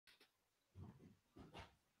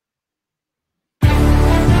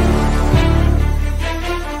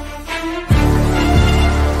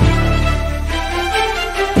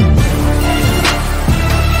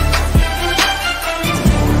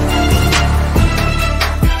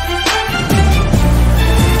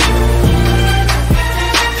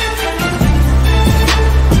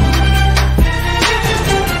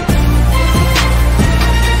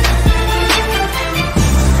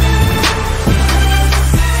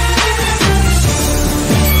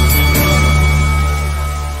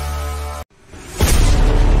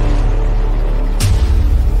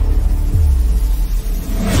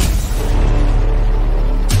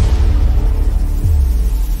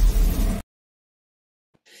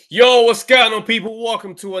Yo, what's going on, people?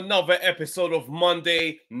 Welcome to another episode of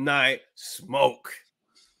Monday Night Smoke.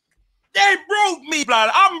 They broke me,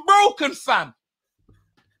 blood. I'm broken, fam.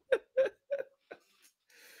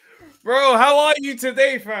 Bro, how are you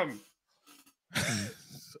today, fam?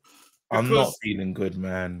 I'm not feeling good,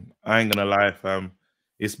 man. I ain't gonna lie, fam.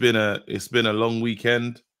 It's been a long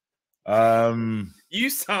weekend. You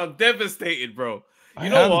sound devastated, bro. You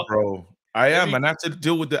know what, bro? I am, and I have to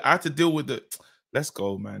deal with the. Let's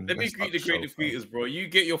go, man. Let me greet the great defeaters, bro. You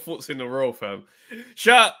get your foots in a row, fam.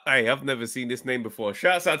 Hey, I've never seen this name before.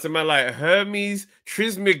 Shouts out to man like Hermes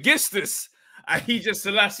Trismegistus. He just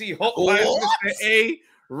Selassie Hot Vibes, Mr. A.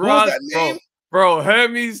 Raz, that name? Bro,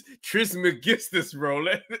 Hermes Trismegistus, bro.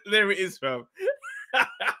 There it is, fam.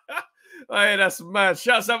 Oh, yeah, that's mad.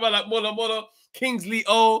 Shouts out man like Mola, Kingsley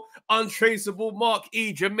O, Untraceable, Mark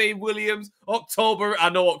E, Jermaine Williams, October. I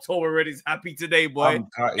know October Reddy's happy today, boy.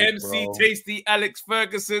 MC bro. Tasty, Alex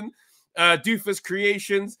Ferguson, Doofus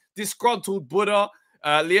Creations, Disgruntled Buddha,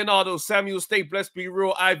 Leonardo Samuel, Stay Blessed, Be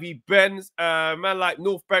Real, Ivy Benz, man like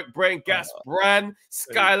Northback Brain, Gas Brand,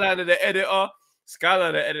 Skylander the editor.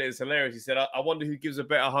 Skylander the editor is hilarious. He said, I wonder who gives a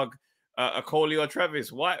better hug, Okolie or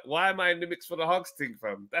Travis. Why am I in the mix for the hugs thing,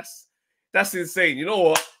 fam? That's insane. You know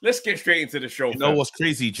what? Let's get straight into the show. You know what's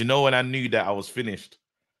crazy? Do you know when I knew that I was finished?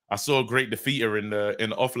 I saw a great defeater in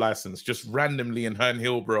the off license, just randomly in Herne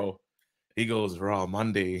Hill, bro. He goes, "Raw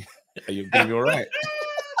Monday, are you gonna be all right?"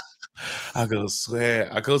 I go, "Swear."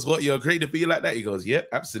 I goes, "What? You're a great defeater like that?" He goes, "Yep,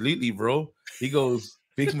 absolutely, bro." He goes,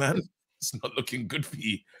 "Big man, it's not looking good for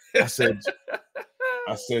you." I said,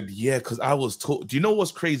 "Yeah," because I was taught. Do you know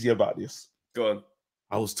what's crazy about this? Go on.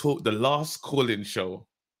 I was taught the last call-in show.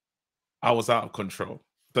 I was out of control.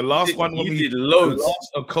 The last one when we did loads. The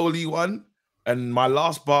last Okolie one, and my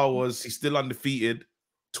last bar was he's still undefeated.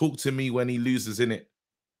 Talk to me when he loses in it,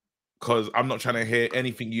 because I'm not trying to hear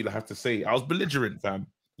anything you have to say. I was belligerent, fam.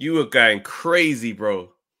 You were going crazy,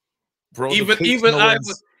 bro. Even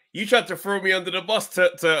you tried to throw me under the bus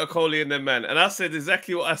to Okolie and them, man. And I said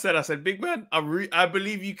exactly what I said. I said, big man, I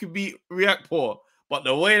believe you could beat React Poor, but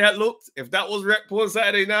the way that looked, if that was React Poor on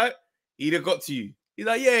Saturday night, he'd have got to you. He's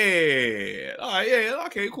like, yeah, all right, yeah,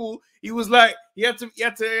 okay, cool. He was like, he had to, you know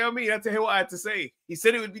what I mean? He had to hear what I had to say. He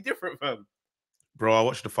said it would be different, fam. Bro, I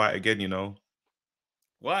watched the fight again, you know.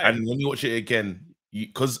 Why? And when you watch it again,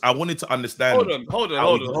 because I wanted to understand. Hold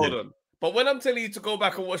on. But when I'm telling you to go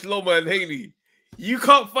back and watch Loma and Haley, you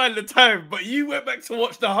can't find the time, but you went back to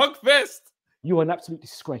watch the Hug Fest. You are an absolute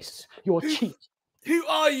disgrace. You're a cheat. Who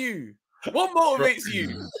are you? What motivates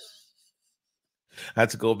you? I had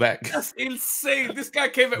to go back. That's insane. This guy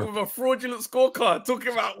came back with a fraudulent scorecard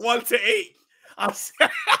talking about 1 to 8.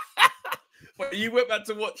 But you went back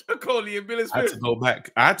to watch Okolie and Billy Smith. I had to go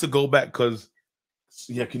back. I had to go back because,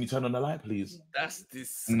 yeah, can you turn on the light, please? That's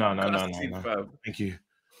this. No. Fam. Thank you.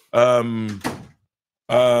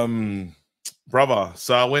 Brother,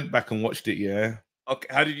 so I went back and watched it, yeah. Okay,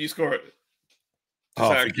 how did you score it?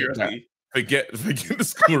 Forget the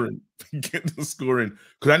scoring. Forget the scoring.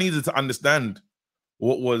 Because I needed to understand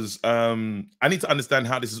what was I need to understand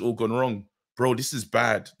how this has all gone wrong. Bro, this is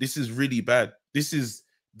bad. This is really bad. This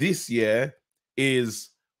year is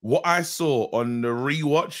what I saw on the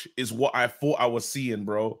rewatch is what I thought I was seeing,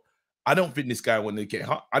 bro. I don't think this guy wanted to get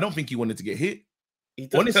hit. I don't think he wanted to get hit.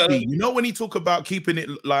 Honestly, you know, when he talk about keeping it,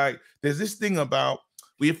 like, there's this thing about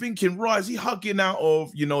where you're thinking, right, is he hugging out of,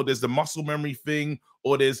 you know, there's the muscle memory thing,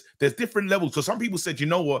 or there's different levels. So some people said, you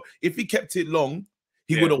know what, if he kept it long,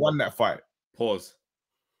 he would have won that fight. Pause.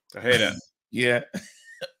 I hear that. Yeah.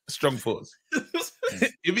 Strong pause.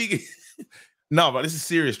 No, but this is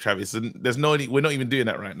serious, Travis. And there's we're not even doing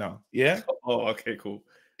that right now. Yeah. Oh, okay, cool.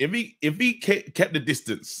 If he kept the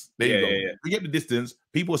distance, there you go. Yeah. If he kept the distance,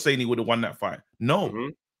 people are saying he would have won that fight.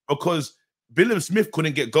 No, because Billam Smith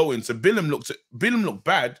couldn't get going. So Billam looked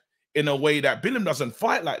bad in a way that Billam doesn't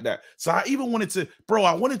fight like that. So I even wanted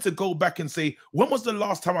to go back and say, when was the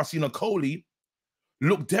last time I seen Okolie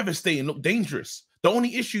look devastating, look dangerous? The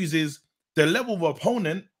only issues is the level of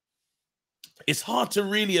opponent. It's hard to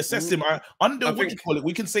really assess him. What do you call it?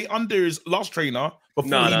 We can say under his last trainer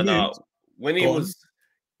before no. When he was,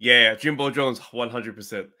 Jimbo Jones,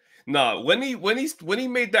 100%. No, when he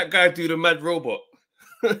made that guy do the mad robot.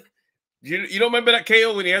 You don't remember that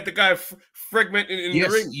KO when he had the guy fragmented in the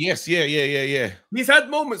ring? Yes, yeah. He's had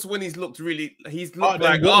moments when he's looked like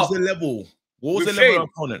what was the level? What was the level of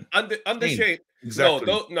opponent? Under Shane. Exactly.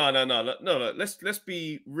 No. Let's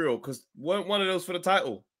be real, because weren't one of those for the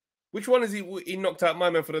title. Which one is he? He knocked out my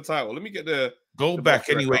man for the title. Let me get the back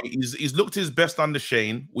anyway. He's looked his best under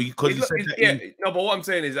Shane. Because he said that no, but what I'm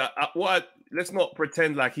saying is let's not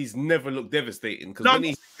pretend like he's never looked devastating. Because not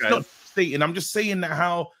devastating. I'm just saying that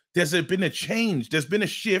how there's been a change, there's been a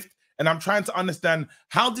shift, and I'm trying to understand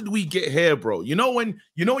how did we get here, bro? You know when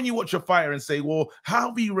you watch a fighter and say, well, how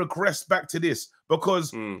have we regressed back to this?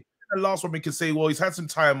 Because the last one we can say, well, he's had some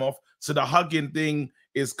time off, so the hugging thing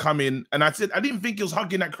is coming. And I said I didn't think he was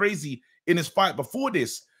hugging that crazy in his fight before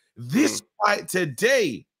this. This fight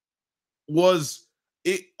today was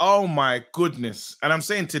it. Oh my goodness! And I'm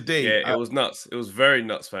saying today, it was nuts. It was very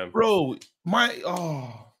nuts, fam. Bro,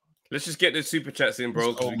 let's just get the super chats in,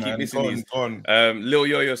 bro. Because we keep missing these. Lil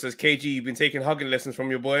Yo-Yo says, KG, you've been taking hugging lessons from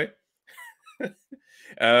your boy.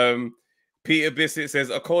 Peter Bissett says,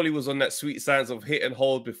 Okolie was on that sweet science of hit and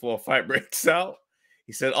hold before a fight breaks out.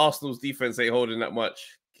 He said Arsenal's defense ain't holding that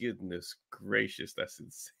much. Goodness gracious, that's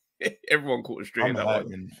insane. Everyone caught a straight in that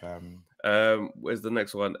one. Fam. Where's the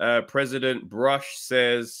next one? President Brush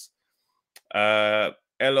says,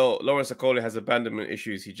 Lawrence Okolie has abandonment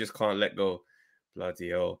issues. He just can't let go. Bloody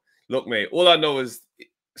hell. Look, mate, all I know is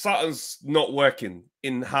something's not working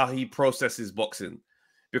in how he processes boxing,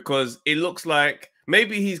 because it looks like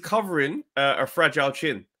maybe he's covering a fragile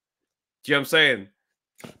chin. Do you know what I'm saying?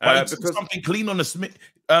 Because something clean on the Smith.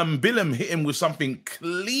 Billum hit him with something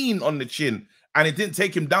clean on the chin, and it didn't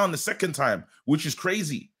take him down the second time, which is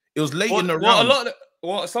crazy. It was late in the round.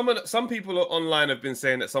 Some people online have been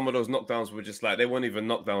saying that some of those knockdowns were just like, they weren't even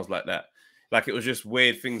knockdowns like that. Like, it was just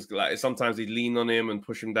weird things. Like, sometimes he'd lean on him and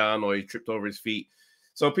push him down, or he tripped over his feet.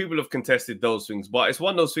 So people have contested those things, but it's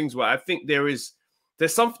one of those things where I think there's a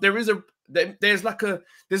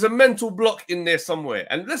mental block in there somewhere.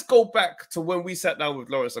 And let's go back to when we sat down with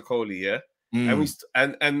Lawrence Okolie, yeah.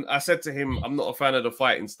 And I said to him, I'm not a fan of the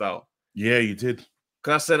fighting style. Yeah, you did.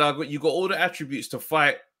 Because I said, you got all the attributes to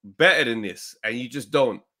fight better than this, and you just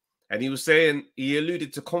don't. And he was saying, he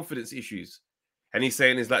alluded to confidence issues, and he's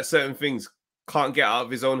saying it's like certain things can't get out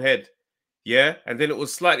of his own head. Yeah. And then it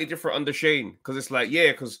was slightly different under Shane, because it's like,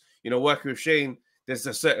 yeah, because, working with Shane, there's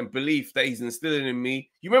a certain belief that he's instilling in me.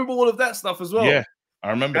 You remember all of that stuff as well? Yeah, I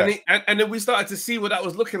remember and then we started to see what that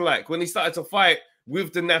was looking like when he started to fight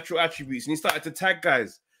with the natural attributes, and he started to tag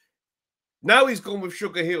guys. Now he's gone with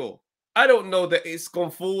Sugar Hill. I don't know that it's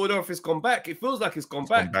gone forward or if it's gone back. It feels like it's gone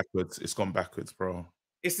backwards. It's gone backwards, bro.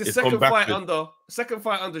 It's the second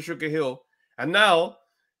fight under Sugar Hill. And now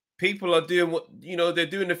people are doing they're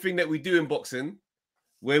doing the thing that we do in boxing,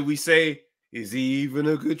 where we say, is he even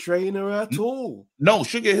a good trainer at all? No,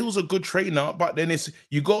 Sugar Hill's a good trainer, but then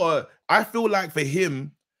I feel like for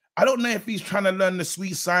him, I don't know if he's trying to learn the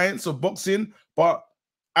sweet science of boxing, but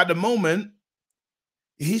at the moment,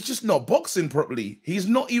 he's just not boxing properly. He's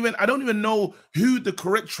not even, I don't even know who the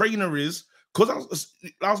correct trainer is, because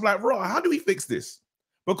I was like, bro, how do we fix this?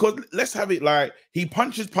 Because let's have it like he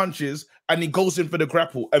punches and he goes in for the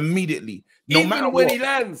grapple immediately. No matter when he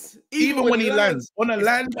lands. Even when he lands. On a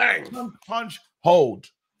land, punch, hold.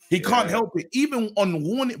 He can't help it. Even on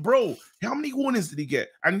warning, bro, how many warnings did he get?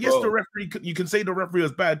 And yes, the referee, you can say the referee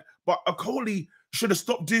was bad, but Okolie should have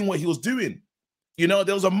stopped doing what he was doing.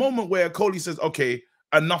 There was a moment where Okolie says, okay,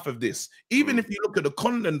 enough of this. Even if you look at the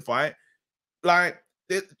Conlon fight, like,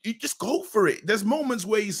 you just go for it. There's moments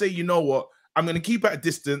where you say, you know what, I'm going to keep at a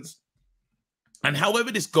distance, and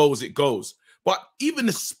however this goes, it goes. But even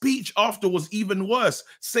the speech after was even worse,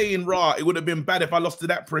 saying, it would have been bad if I lost to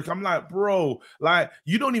that prick. I'm like, bro, like,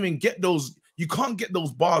 you don't even get those, you can't get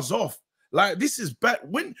those bars off. Like, this is bad.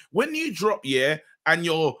 When you drop, and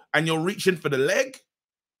you're reaching for the leg,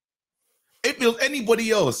 if it was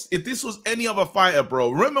anybody else, if this was any other fighter, bro.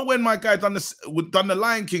 Remember when my guy done the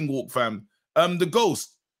Lion King walk, fam? The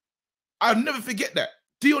Ghost. I'll never forget that.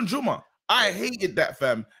 Dion Juma. I hated that,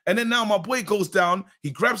 fam. And then now my boy goes down,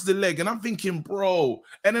 he grabs the leg, and I'm thinking, bro.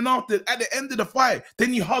 And then at the end of the fight,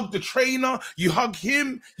 then you hug the trainer, you hug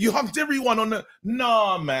him, you hugged everyone on the.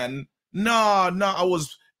 Nah, man. Nah.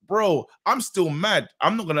 Bro, I'm still mad.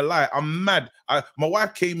 I'm not gonna lie, I'm mad. My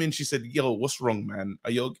wife came in, she said, yo, what's wrong, man?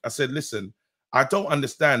 I said, listen, I don't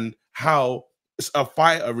understand how a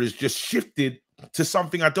fighter is just shifted to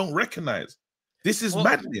something I don't recognize. This is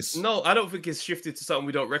madness. No, I don't think it's shifted to something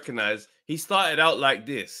we don't recognize. He started out like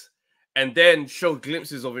this and then showed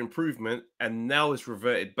glimpses of improvement, and now it's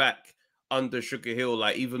reverted back under Sugar Hill,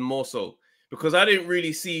 like even more so. Because I didn't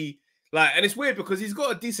really see, like, and it's weird because he's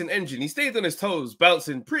got a decent engine. He stayed on his toes,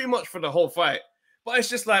 bouncing pretty much for the whole fight. But it's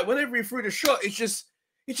just like whenever he threw the shot, it just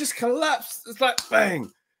collapsed. It's like, bang,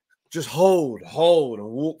 just hold, and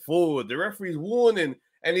walk forward. The referee's warning,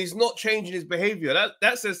 and he's not changing his behavior.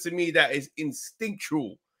 That says to me that is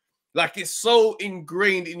instinctual. Like it's so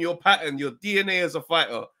ingrained in your pattern, your DNA as a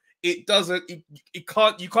fighter. It doesn't. You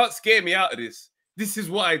can't scare me out of this. This is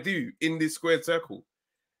what I do in this squared circle.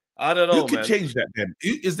 I don't know, Who can man. change that then?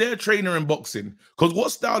 Is there a trainer in boxing? Because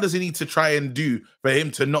what style does he need to try and do for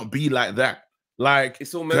him to not be like that? Like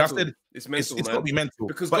it's all mental. Said, it's mental. It's got to be mental.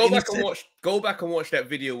 Because go back and watch that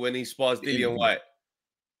video when he spars Dillian White.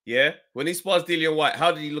 Yeah, when he spars Dillian White,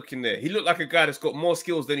 how did he look in there? He looked like a guy that's got more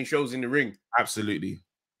skills than he shows in the ring. Absolutely.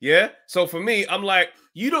 Yeah. So for me, I'm like,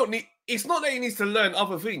 you don't need. It's not that he needs to learn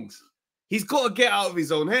other things. He's got to get out of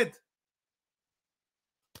his own head.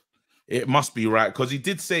 It must be right, because he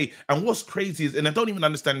did say, and what's crazy is, and I don't even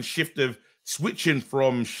understand the shift of switching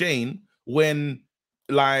from Shane when,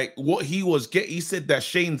 like, what he was he said that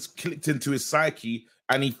Shane's clicked into his psyche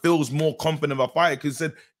and he feels more confident of a fighter. Because he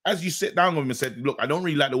said, as you sit down with him and said, look, I don't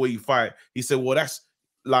really like the way you fight. He said, well, that's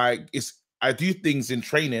like, I do things in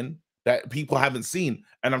training that people haven't seen,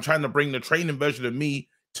 and I'm trying to bring the training version of me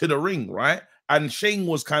to the ring, right? And Shane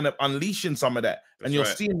was kind of unleashing some of that, and you're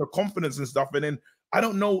seeing the confidence and stuff. And then I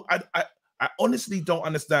don't know. I honestly don't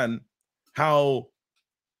understand how.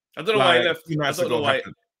 I don't know why he left.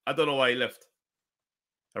 I don't know why he left.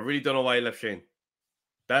 I really don't know why he left Shane.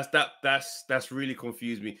 That's really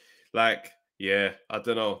confused me. Like, yeah, I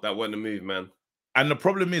don't know. That wasn't a move, man. And the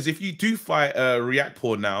problem is, if you do fight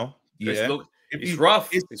Reactor now, yeah, it's rough.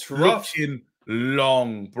 It's rough. Looking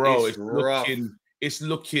long, bro. It's rough. It's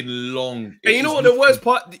looking long. And you know what the worst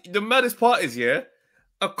part, the maddest part is, yeah?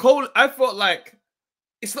 I felt like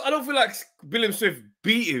I don't feel like Billam Swift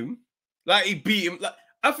beat him. Like he beat him. Like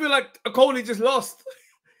I feel like Okolie just lost.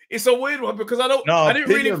 It's a weird one because I didn't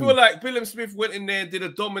really feel like Billam Smith went in there and did a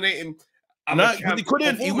dominating. He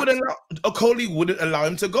couldn't. He wouldn't allow Okolie wouldn't allow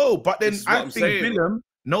him to go. But then I think Billam.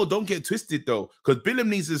 No, don't get twisted though, because Billam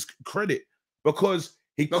needs his credit because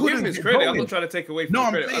he couldn't give him his credit. I'm not trying to take away from his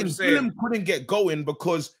credit. I'm saying Billam couldn't get going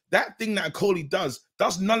because that thing that Okolie does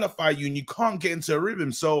nullify you, and you can't get into a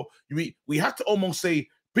rhythm. So we have to almost say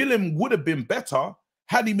Billam would have been better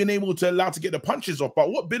had he been able to allow to get the punches off.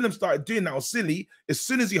 But what Billam started doing that was silly. As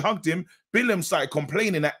soon as he hugged him, Billam started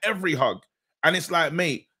complaining at every hug, and it's like,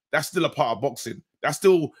 mate, that's still a part of boxing. That's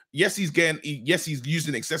still yes, he's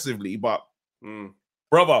using excessively, but.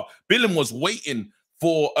 Brother, Billam was waiting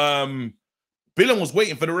for the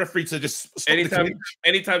referee to just stop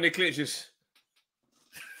anytime they clinch, just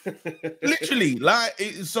literally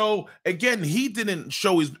so again, he didn't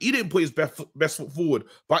put his best foot forward.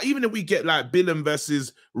 But even if we get like Billam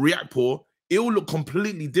versus Reactor, it will look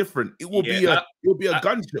completely different. It will be a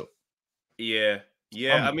gunshot. Yeah.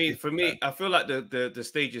 I mean, for me, I feel like the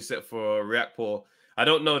stage is set for Reactor. I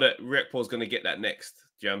don't know that Reactor is going to get that next.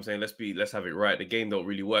 Do you know what I'm saying? Let's have it right. The game don't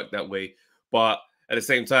really work that way. But at the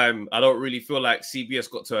same time, I don't really feel like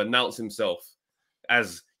CBS got to announce himself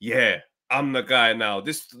as, yeah, I'm the guy now.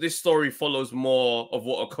 This story follows more of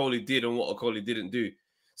what Okolie did and what Okolie didn't do.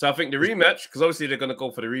 So I think the rematch, because obviously they're going to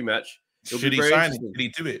go for the rematch. Should he sign it? Should he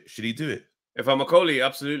do it? Should he do it? If I'm Okolie,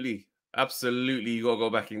 absolutely. Absolutely, you got to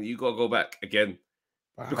go back and you got to go back again.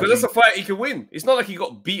 Because that's a fight he can win. It's not like he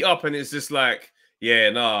got beat up and it's just like,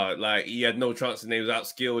 yeah, nah, like he had no chance and he was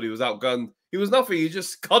outskilled, he was outgunned. He was nothing. He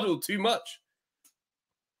just cuddled too much.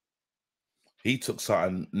 He took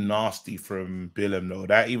something nasty from Billam, though.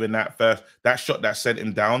 That shot that sent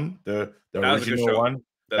him down, the original one,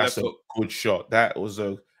 that's a good shot. That was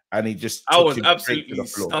and he just I was absolutely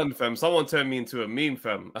stunned, fam. Someone turned me into a meme,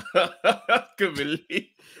 fam. I couldn't believe.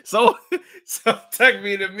 So tagged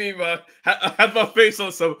me in a meme. I had my face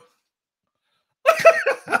on some.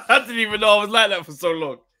 I didn't even know I was like that for so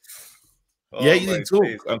long. Yeah, you didn't talk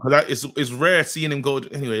because it's rare seeing him go.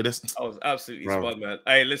 Anyway, I was absolutely spun, man.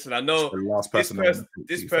 Hey, listen, I know the last person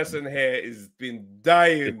this person here has been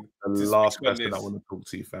dying. The last person I want to talk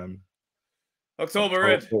to you, fam. October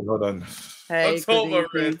Red. Hold on. Hey, October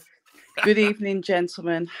Red. Good evening,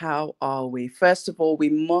 gentlemen. How are we? First of all, we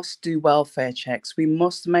must do welfare checks. We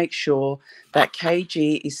must make sure that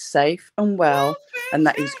KG is safe and well and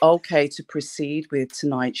that he's okay to proceed with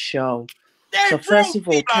tonight's show. So first of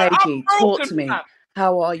all, KG, talk to me.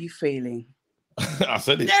 How are you feeling? I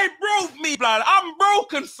said it. They broke me, blood. I'm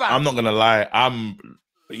broken, fam. I'm not going to lie.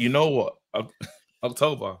 You know what?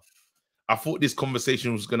 October. I thought this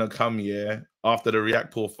conversation was going to come, after the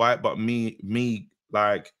Reactor fight, but me,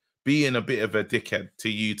 like, being a bit of a dickhead to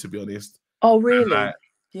you, to be honest. Oh, really? Like,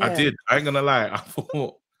 yeah. I did. I ain't gonna lie. I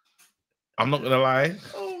thought, I'm not gonna lie.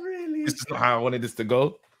 Oh, really? This is not how I wanted this to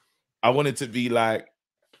go. I wanted to be like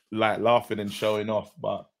laughing and showing off,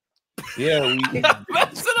 but yeah, I said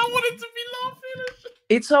I wanted to be laughing.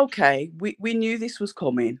 It's okay. We knew this was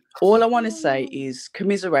coming. All I want to say is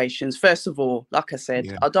commiserations. First of all, like I said,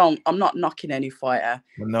 Yeah. I'm not knocking any fighter.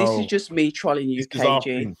 No, This is just me trolling you, this is our KG.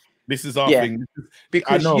 thing. This is our Yeah. thing.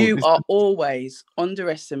 Because know, you are always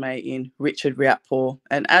underestimating Richard Riakporhe.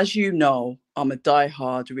 And as you know, I'm a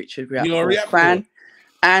diehard Richard Riakporhe fan.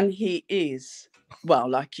 And he is, well,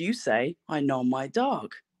 like you say, I know my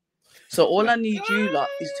dog. So all I need you lot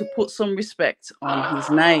is to put some respect on his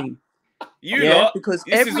name. Because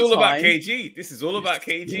this is all about KG. This is all about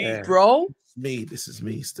KG, bro. This is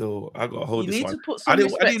me still. I gotta hold you this need one. to put some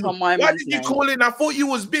respect on my Why man's did you name. call in? I thought you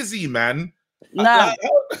was busy, man. No,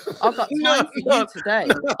 I've got time for you today.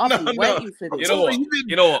 I've been waiting for this.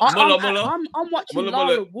 You know what? I'm watching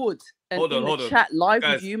Lara Wood and hold on. chat live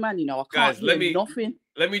with you, man. You know, I can't hear nothing.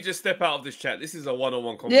 Let me just step out of this chat. This is a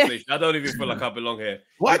one-on-one conversation. I don't even feel like I belong here.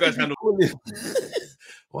 Why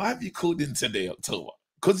have you called in today, October?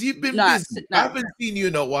 Because you've been busy. I haven't seen you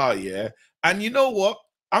in a while, yeah. And you know what?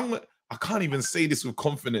 I can't even say this with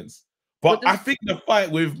confidence, but I think the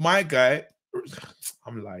fight with my guy,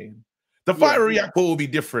 I'm lying. The fight with Riakporhe will be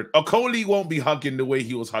different. Okolie won't be hugging the way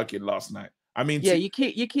he was hugging last night. I mean, you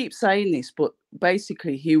keep saying this, but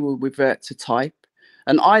basically he will revert to type.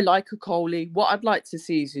 And I like Okolie. What I'd like to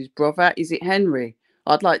see is his brother. Is it Henry?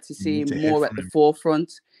 I'd like to see him more at the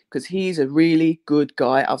forefront because he's a really good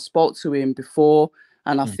guy. I've spoke to him before,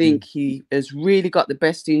 and I think he has really got the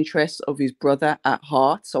best interests of his brother at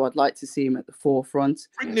heart. So I'd like to see him at the forefront.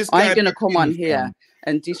 I ain't going to come on here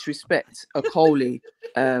and disrespect Okolie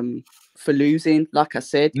for losing. Like I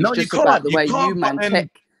said, it's just about the way you, man,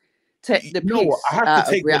 take the piss out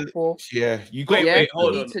of Riakporhe. You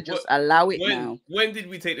need to just allow it now. When did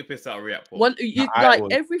we take the piss out of Riakporhe? Well, like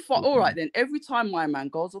every fight. All right, then every time my man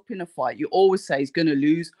goes up in a fight, you always say he's gonna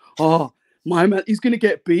lose. Oh, my man, he's gonna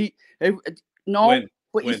get beat.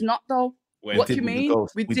 But he's not though. What do you mean?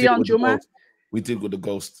 With Dion Juma, we did with the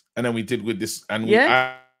Ghost, and then we did with this, and we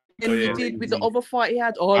did with the other fight he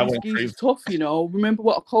had. Oh, he's tough, you know. Remember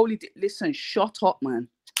what Okolie did? Listen, shut up, man.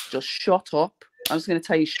 Just shut up. I'm just going to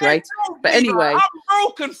tell you straight. But anyway, I'm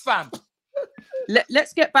broken, fam.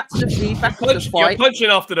 Let's get back to the feedback of the fight. You're punching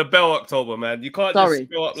after the bell, October, man. You can't just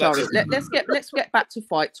go up like that. Let's get back to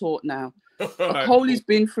fight talk now. Okolie's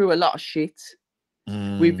been through a lot of shit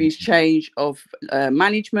with his change of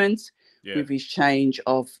management, with his change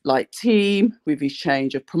of like team, with his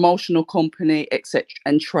change of promotional company, etc.,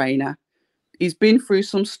 and trainer. He's been through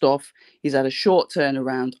some stuff. He's had a short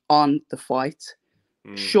turnaround on the fight.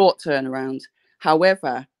 Short turnaround.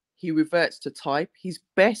 However, he reverts to type. His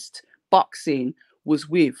best boxing was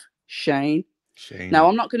with Shane. Now,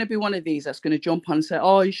 I'm not going to be one of these that's going to jump on and say,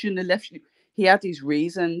 oh, he shouldn't have left. He had his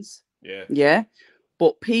reasons. Yeah.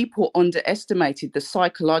 But people underestimated the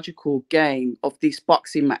psychological game of this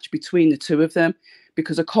boxing match between the two of them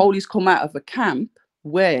because Okolie's come out of a camp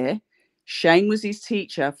where Shane was his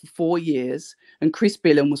teacher for 4 years and Chris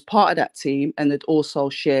Billen was part of that team and had also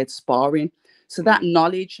shared sparring. So that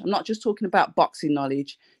knowledge, I'm not just talking about boxing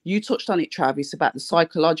knowledge. You touched on it, Travis, about the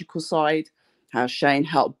psychological side, how Shane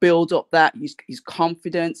helped build up that, his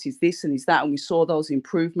confidence, his this and his that. And we saw those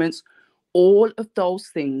improvements. All of those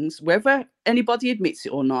things, whether anybody admits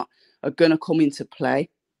it or not, are going to come into play.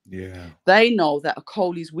 Yeah. They know that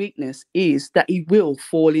Okolie's weakness is that he will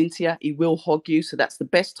fall into you. He will hug you. So that's the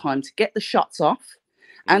best time to get the shots off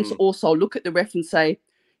and to also look at the ref and say,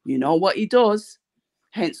 you know what he does?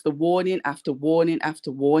 Hence the warning after warning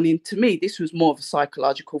after warning. To me, this was more of a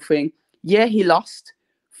psychological thing. Yeah, he lost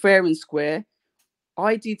fair and square.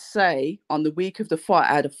 I did say on the week of the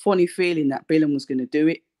fight, I had a funny feeling that Billen was going to do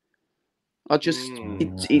it. I just,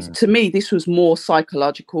 to me, this was more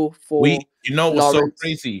psychological for you know what's Lawrence. So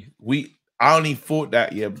crazy? I only thought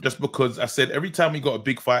that, just because I said every time we got a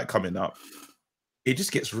big fight coming up, it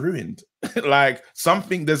just gets ruined. Like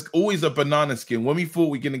there's always a banana skin. When we thought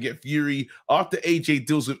we are going to get Fury, after AJ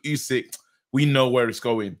deals with Usyk, we know where it's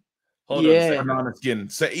going. Hold on a second. Banana skin.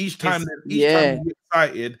 So each time we get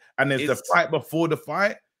excited and there's the fight before the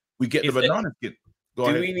fight, we get the banana skin. Do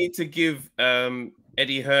we need to give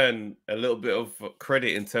Eddie Hearn a little bit of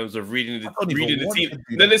credit in terms of reading the tea?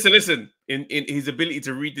 No, listen. In his ability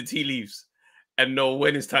to read the tea leaves and know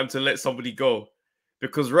when it's time to let somebody go.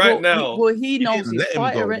 Because now, he knows his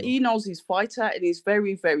fighter. He knows his fighter, and he's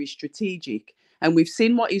very, very strategic. And we've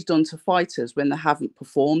seen what he's done to fighters when they haven't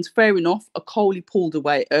performed. Fair enough. Okolie pulled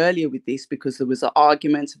away earlier with this because there was an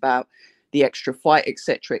argument about the extra fight,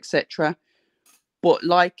 etc., etc. But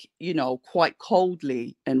quite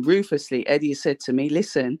coldly and ruthlessly, Eddie said to me,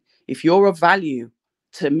 "Listen, if you're of value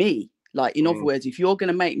to me, in other words, if you're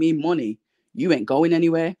going to make me money, you ain't going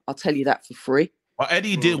anywhere. I'll tell you that for free." But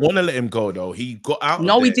Eddie didn't want to let him go, though. He got out.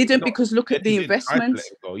 No, of he there. didn't, because look at the investment.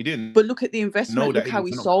 He didn't. But look at the investment. Look that how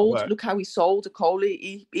he he was not gonna sold. work. Look how he sold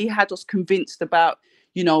Okolie. He had us convinced about,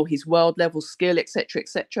 you know, his world level skill,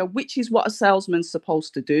 etc., which is what a salesman's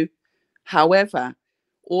supposed to do. However,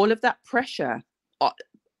 all of that pressure,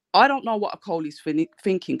 I don't know what Okolie's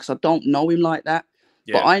thinking, because I don't know him like that.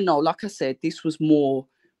 Yeah. But I know, like I said, this was more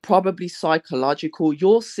probably psychological.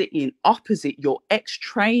 You're sitting opposite your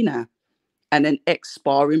ex-trainer and an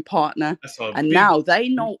ex-sparring partner, and now they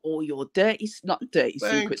know all your not dirty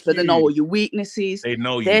secrets, but they know all your weaknesses. They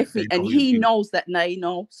know you. And he knows that they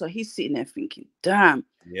know. So he's sitting there thinking, damn,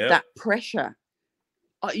 that pressure.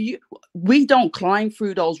 We don't climb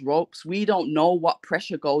through those ropes. We don't know what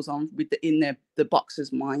pressure goes on in the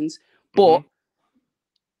boxers' minds. But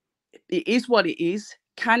it is what it is.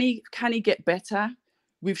 Can he get better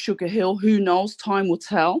with Sugar Hill? Who knows? Time will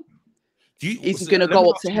tell. Is he going to go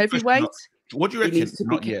up to heavyweight? What do you reckon?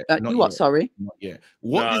 Not yet. Sorry. Not yet.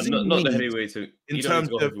 What does he not need the heavyweight in terms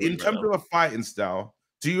of a fighting style?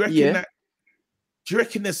 Do you reckon that? Do you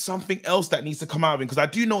reckon there's something else that needs to come out of him? Because I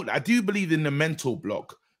do believe in the mental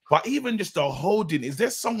block, but even just the holding, is there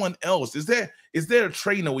someone else? Is there a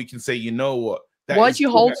trainer we can say, you know what? Why'd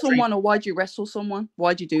you hold someone, or why'd you wrestle someone?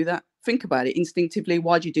 Why'd you do that? Think about it instinctively.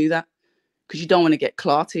 Why'd you do that? Because you don't want to get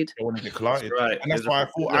clarted. Don't want to get clarted, right? And that's why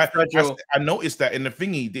I noticed that in the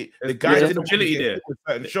thingy, the guy didn't fragility there.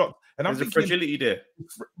 Certain shot, and I'm thinking, fragility there.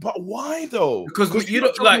 But why though? Because you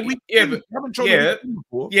don't like, but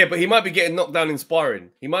he might be getting knocked down in sparring.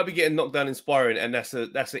 And that's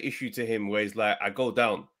an issue to him, where he's like, I go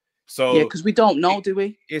down. So yeah, because we don't know, do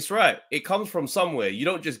we? It's right. It comes from somewhere. You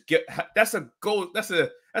don't just get. That's a goal. That's a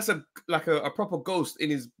like a proper ghost in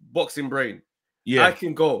his boxing brain. Yeah, I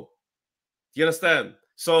can go. You understand?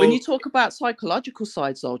 So when you talk about psychological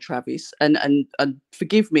sides, though, Travis, and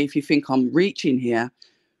forgive me if you think I'm reaching here,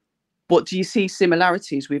 but do you see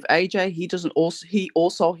similarities with AJ? He doesn't want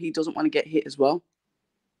to get hit as well.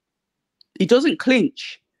 He doesn't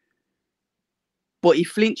clinch, but he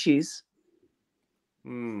flinches.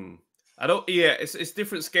 I don't. Yeah, it's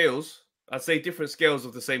different scales. I'd say different scales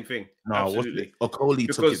of the same thing. No, absolutely.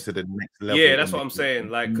 Okolie took it to the next level. Yeah, that's what I'm saying.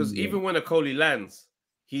 Like, because even when Okolie lands,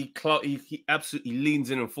 he absolutely leans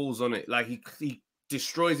in and falls on it. Like he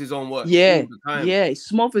destroys his own work. Yeah, all the time. Yeah, he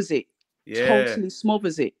smothers it. Yeah. Totally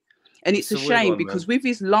smothers it. And it's a shame because with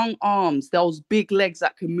his long arms, those big legs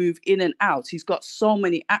that can move in and out, he's got so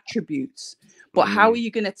many attributes. But how are you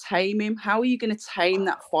going to tame him? How are you going to tame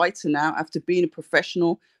that fighter now after being a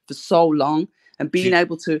professional for so long and being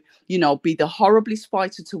able to, you know, be the horriblest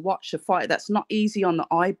fighter to watch, a fighter that's not easy on the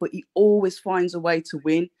eye, but he always finds a way to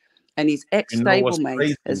win. And his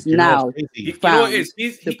ex-stablemate has now found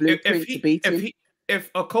the blueprint to beat him.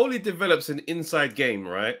 If Okolie develops an inside game,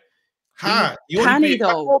 right? Can he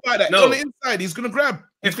though? No. On the inside, he's gonna grab.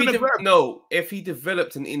 If he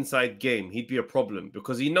developed an inside game, he'd be a problem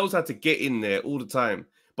because he knows how to get in there all the time.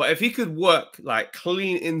 But if he could work like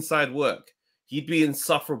clean inside work, he'd be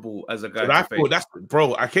insufferable as a guy. I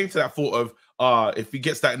came to that thought of if he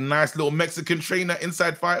gets that nice little Mexican trainer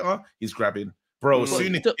inside fighter, he's grabbing. Bro,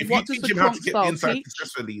 if you teach him how to get inside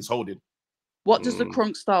successfully, he's holding. What does the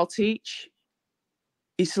crunk style teach?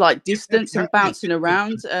 It's like distance and bouncing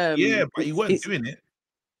around. Yeah, but he wasn't doing it.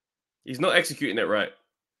 He's not executing it right.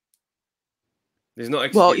 He's not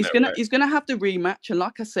executing he's gonna have the rematch, and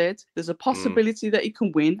like I said, there's a possibility that he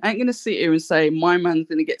can win. I ain't gonna sit here and say my man's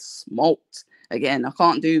gonna get smoked again. I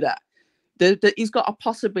can't do that. He's got a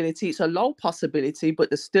possibility. It's a low possibility, but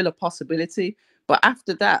there's still a possibility. But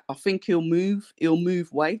after that, I think he'll move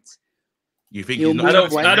weight. You think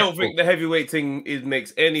I don't think the heavyweight thing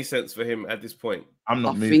makes any sense for him at this point. I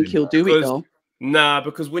think he'll do it though. Nah,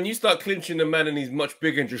 because when you start clinching a man and he's much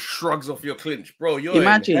bigger and just shrugs off your clinch, bro, you're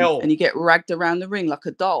imagine, in hell. And you get ragged around the ring like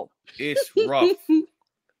a doll. It's rough.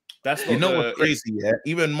 That's not what's crazy, yeah?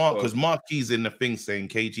 Even Mark, because Marky's in the thing saying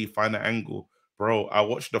KG find an angle. Bro, I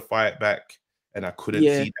watched the fight back and I couldn't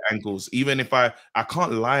see the angles. Even if I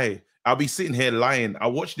can't lie. I'll be sitting here lying. I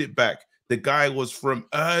watched it back. The guy was from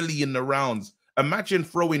early in the rounds. Imagine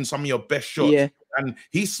throwing some of your best shots. Yeah. And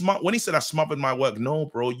when he said I smothered my work, no,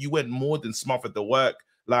 bro, you went more than smothered the work.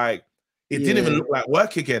 Like, it didn't even look like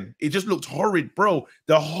work again. It just looked horrid, bro.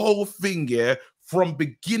 The whole thing, from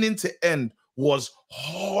beginning to end was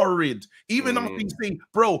horrid. Even after you saying,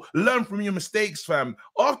 bro, learn from your mistakes, fam.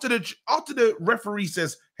 After the referee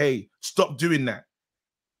says, hey, stop doing that.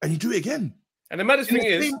 And you do it again. And the maddest thing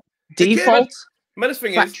is, default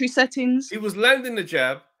factory settings. He was landing the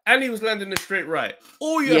jab and he was landing the straight right.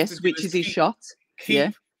 All you have to do which is his shot.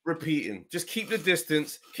 Keep repeating. Just keep the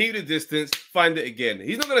distance, find it again.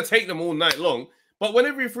 He's not going to take them all night long, But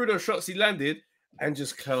whenever he threw those shots, he landed and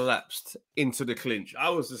just collapsed into the clinch. I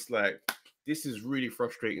was just like, this is really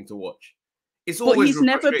frustrating to watch. But he's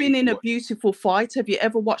never been in a beautiful fight. Have you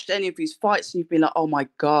ever watched any of his fights and you've been like, oh my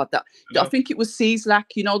God, that I think it was Cieslak,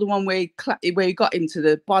 you know, the one where he got him to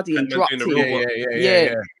the body and dropped him.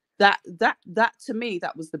 Yeah. That to me,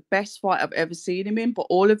 that was the best fight I've ever seen him in. But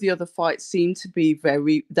all of the other fights seem to be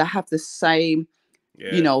they have the same,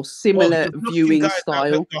 you know, similar viewing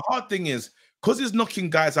style. The hard thing is, because he's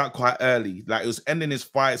knocking guys out quite early, like it was ending his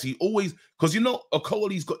fights. He always, because you know,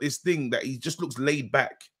 Okolie's got this thing that he just looks laid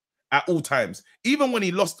back at all times. Even when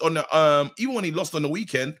he lost on the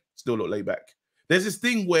weekend, still look laid back. There's this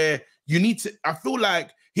thing where you need to. I feel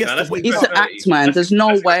like he has to wait. It's an act, man. There's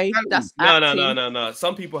no way. That's acting. No.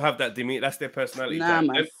 Some people have that demeanor. That's their personality. Nah,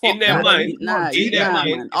 man. In their mind,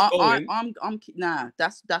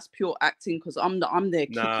 That's pure acting because I'm there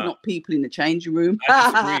kicking up people in the changing room.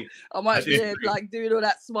 I I'm actually there like doing all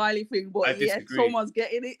that smiley thing, but yeah, someone's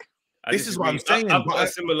getting it. This is what I'm saying. I've got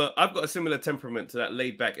a similar temperament to that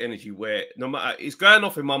laid back energy where no matter it's going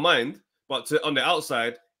off in my mind, but on the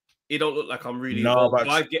outside, it don't look like I'm really. No, but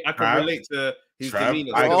I can relate to his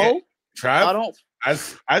demeanor. Trav,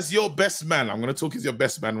 as your best man, I'm gonna talk as your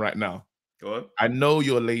best man right now. Go on. I know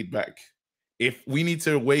you're laid back. If we need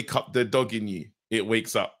to wake up the dog in you, it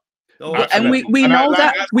wakes up. And we know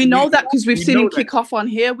that because we've seen him kick off on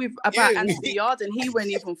here with about Anthony Yard, and he weren't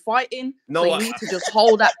even fighting. So you need to just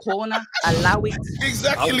hold that corner, allow it.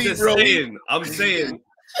 Exactly, bro. I'm saying.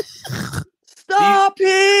 Stop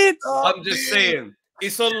it! I'm just saying.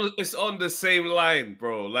 It's on the same line,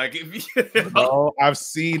 bro. Like if I've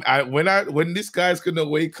seen when this guy's gonna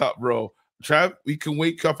wake up, bro. Trav, we can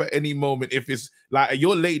wake up at any moment. If it's like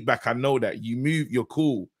you're laid back, I know that you move, you're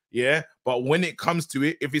cool. Yeah, but when it comes to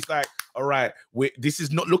it, if it's like, all right, this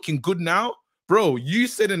is not looking good now, bro. You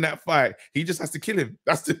said in that fight, he just has to kill him.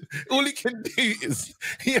 All he can do is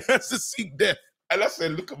he has to seek death. And I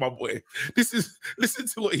said, look at my boy. Listen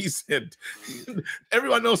to what he said.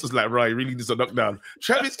 Everyone else was like, right, he really needs a knockdown.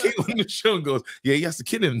 Travis came on the show and goes, yeah, he has to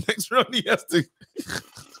kill him. Next round, he has to.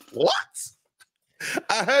 What?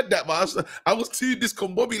 I heard that, but I was too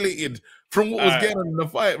discombobulated from what was going on in the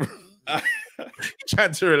fight.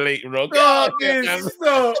 Trying to relate, bro.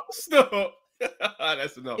 Stop.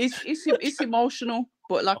 That's enough. It's emotional,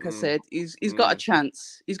 but like I said, he's got a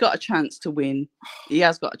chance. He's got a chance to win. He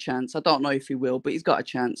has got a chance. I don't know if he will, but he's got a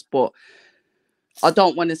chance. But I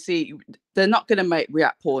don't want to see. They're not going to make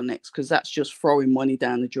Riatpur next because that's just throwing money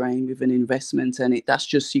down the drain with an investment in it. That's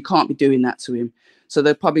just, you can't be doing that to him. So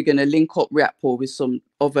they're probably going to link up Riatpur with some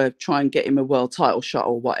other, try and get him a world title shot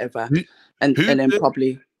or whatever, and then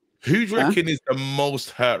probably. Who do you reckon is the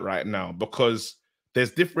most hurt right now? Because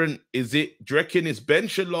there's different. Do you reckon it's Ben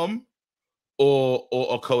Shalom or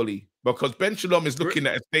Okolie? Because Ben Shalom is looking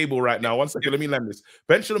at a stable right now. One second, let me land this.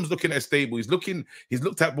 Ben Shalom's looking at a stable. He's looked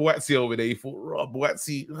at Boatsi over there. He thought,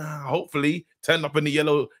 Boatsi, hopefully turned up in the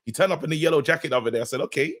yellow. He turned up in the yellow jacket over there. I said,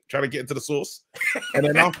 okay, trying to get into the source. And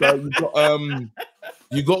then after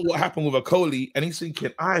you got what happened with Okolie, and he's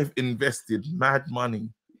thinking, I've invested mad money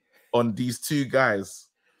on these two guys.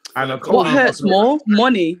 And what hurts more,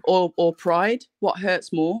 money or pride? What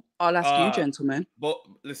hurts more? I'll ask you, gentlemen. But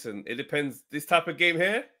listen, it depends. This type of game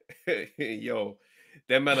here, yo,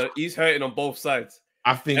 them man, he's hurting on both sides.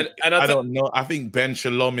 I think, and I don't know. I think Ben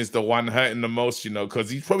Shalom is the one hurting the most, you know, because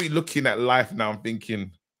he's probably looking at life now and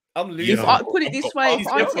thinking, I'm losing. Put it this way.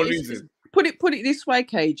 Put it this way,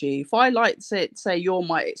 KG. If I like say you're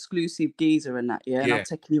my exclusive geezer and that, and I'm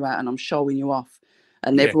taking you out and I'm showing you off.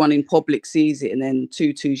 And everyone in public sees it, and then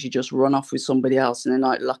 2-2s, you just run off with somebody else, and then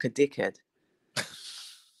like a dickhead.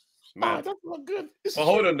 Man, that's not good. But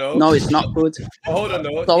hold on, though. No, it's not good. Hold on,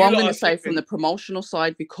 though. So I'm going to say from the promotional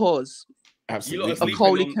side, because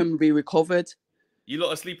Okolie can be recovered. You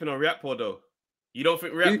lot are sleeping on Riatpur, though. You don't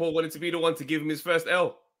think Riatpur wanted to be the one to give him his first L?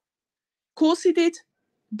 Of course he did,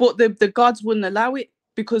 but the gods wouldn't allow it.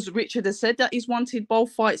 Because Richard has said that he's wanted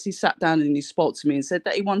both fights. He sat down and he spoke to me and said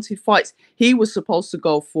that he wanted fights. He was supposed to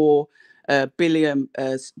go for Billiam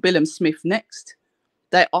Smith next.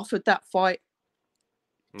 They offered that fight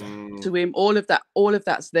to him. All of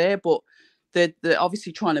that's there, but they're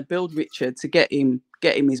obviously trying to build Richard to get him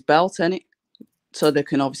his belt, innit? So they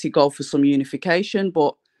can obviously go for some unification,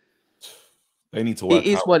 but they need to work. It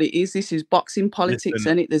is what it is. This is boxing politics,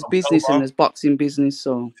 and there's business and there's boxing business.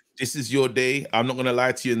 So this is your day. I'm not gonna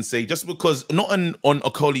lie to you and say just because not on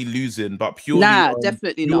Okolie losing, but purely.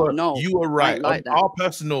 Definitely not. No, you were right. Like our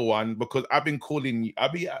personal one, because I've been calling you.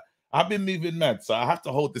 I've been moving mad, so I have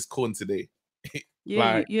to hold this corn today.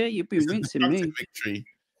 You've been rinsing me. Victory.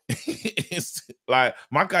 It's like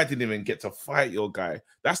my guy didn't even get to fight your guy.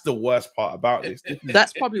 That's the worst part about this.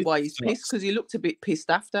 That's probably why he's pissed, because he looked a bit pissed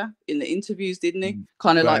after in the interviews, didn't he?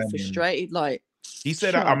 Kind of like frustrated, like he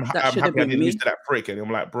said, "I'm happy I didn't lose to that prick," and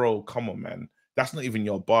I'm like, "Bro, come on, man. That's not even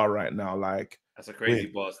your bar right now." Like, that's a crazy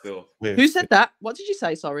bar still. Who said that? What did you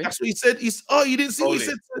say? Sorry. That's what he said. You didn't see what he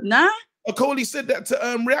said. Nah. Okolie said that to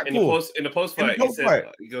Reactor in the post fight.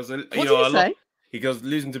 He goes, what did he say? He goes,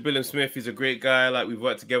 losing to Billam Smith. He's a great guy. Like, we've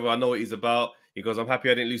worked together. I know what he's about. He goes, I'm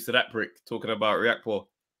happy I didn't lose to that prick. Talking about Reactor.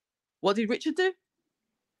 What did Richard do?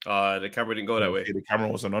 The camera didn't go that way. The camera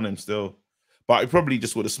wasn't on him still, but he probably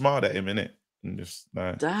just would have smiled at him, innit? And just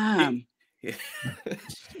damn. Yeah.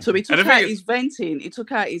 So he took out his venting. He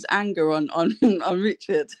took out his anger on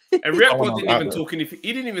Richard. And Reactor didn't even talk anything.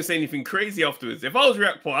 He didn't even say anything crazy afterwards. If I was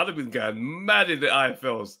Reactor, I'd have been going mad in the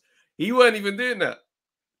IFLs. He weren't even doing that.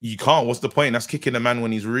 You can't. What's the point? That's kicking a man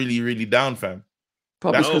when he's really, really down, fam.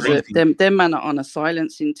 Probably because them man are on a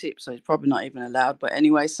silencing tip, so it's probably not even allowed. But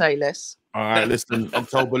anyway, say less. All right, listen,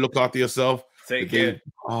 October, look after yourself. Take care.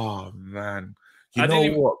 Oh, man. You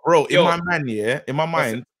know what, bro? In my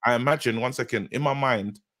mind, I imagine, one second, in my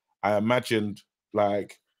mind, I imagined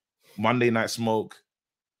like Monday Night Smoke.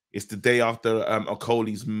 It's the day after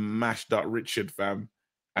Okolie's mashed up Richard, fam.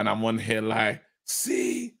 And I'm on here like,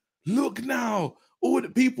 see, look now. All the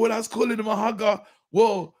people that's calling him a hugger,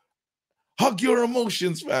 well, hug your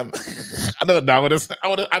emotions, fam. I don't know. I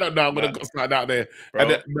don't know. I'm gonna go start out there,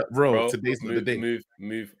 bro. Today's the day.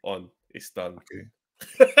 Move on. It's done.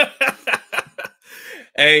 Okay.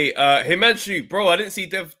 Hey, Himanshu, bro. I didn't see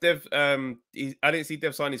Dev. I didn't see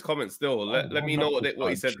Dev sign his comments. Still, let me know what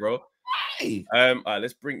he said, bro. Hey. All right,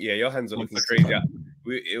 let's bring. Yeah, your hands are looking crazy.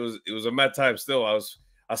 It was a mad time. Still,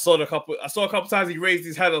 I saw a couple times he raised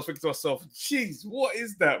his hand. I was thinking to myself, "Jeez, what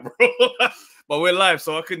is that, bro?" But we're live,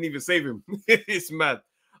 so I couldn't even save him. It's mad.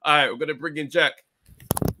 All right, we're gonna bring in Jack.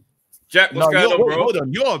 Jack, what's going on, bro? Hold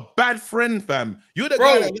on, you're a bad friend, fam. You're the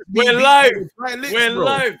guy. That we're live. We're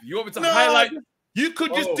live. You want me to highlight? You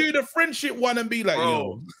could just do the friendship one and be like,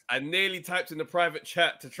 yo. I nearly typed in the private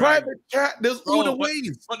chat to try. Private chat. There's all the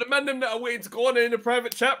ways. But the man them that are waiting to go on in the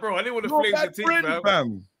private chat, bro. I didn't want to flame the team,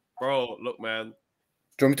 fam. Bro, look, man.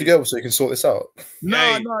 Do you want me to go so you can sort this out?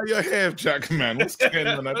 No, you're here, Jack, man. What's going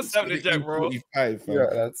on? What's happening, Jack, bro? Yeah,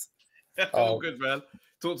 that's all good, man.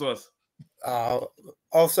 Talk to us.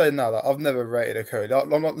 I'll say now that I've never rated Okolie.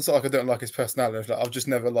 I'm not like I don't like his personality. Like, I've just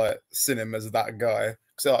never like seen him as that guy.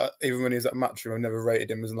 So even when he was at Matchroom, I've never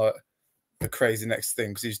rated him as like the crazy next thing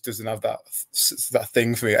because he just doesn't have that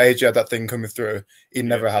thing for me. AJ had that thing coming through. He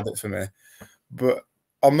never had it for me. But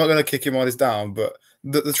I'm not going to kick him on his down. But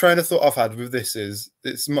the train of thought I've had with this is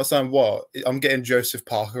it's not saying what I'm getting Joseph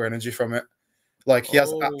Parker energy from it. Like he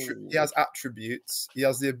has attributes. He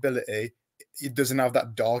has the ability. He doesn't have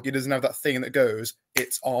that dog. He doesn't have that thing that goes,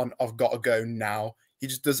 it's on, I've got to go now. He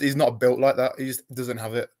just does. He's not built like that. He just doesn't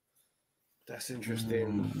have it. That's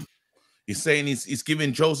interesting. He's saying he's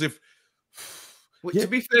giving Joseph. To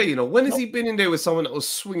be fair, you know, when has he been in there with someone that was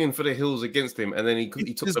swinging for the hills against him and then he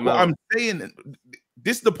took them out? I'm saying,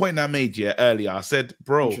 this is the point I made earlier. I said,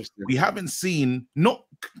 bro, we haven't seen, not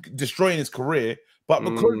destroying his career, but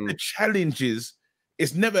because the challenges,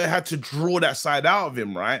 it's never had to draw that side out of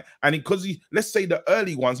him, right? And because let's say the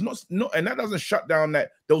early ones, not, and that doesn't shut down that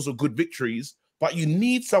those are good victories, but you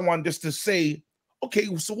need someone just to say,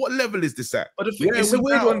 okay, so what level is this at? But it's a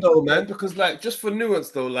weird one though, man, because like just for nuance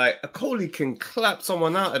though, like Okolie can clap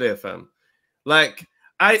someone out of there, fam. Like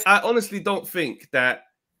I honestly don't think that.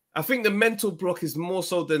 I think the mental block is more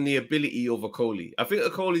so than the ability of Okolie. I think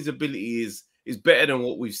Okolie's ability is better than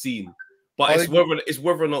what we've seen, but it's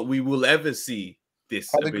whether or not we will ever see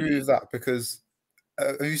this. I'd agree with that because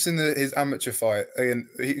have you seen his amateur fight?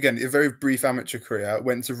 Again, a very brief amateur career.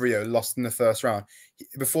 Went to Rio, lost in the first round.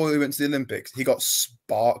 Before he went to the Olympics, he got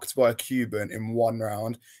sparked by a Cuban in one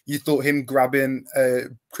round. You thought him grabbing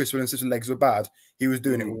Chris Williams' legs were bad. He was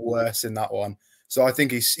doing it worse in that one. So I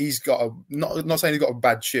think he's got not saying he's got a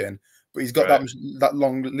bad chin, but he's got that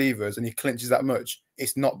long levers and he clinches that much.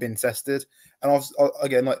 It's not been tested. And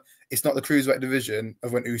again, like it's not the cruiserweight division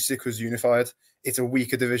of when Usyk was unified. It's a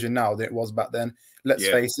weaker division now than it was back then. Let's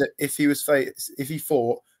face it. If he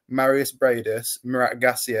fought Marius Bradis, Murat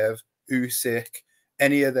Gassiev, Usyk,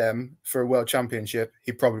 any of them for a world championship,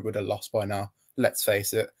 he probably would have lost by now. Let's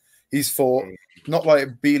face it. He's fought not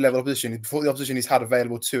like B-level opposition. He fought the opposition he's had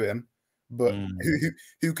available to him. But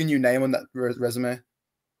who can you name on that resume?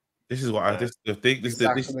 This is what that's the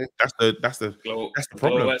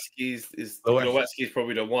problem. Glowacki's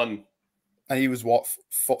probably the one. And he was what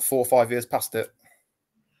 4 or 5 years past it.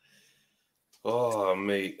 Oh,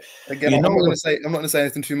 mate. Again, I'm not going to say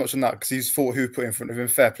anything too much on that because he's fought who put in front of him.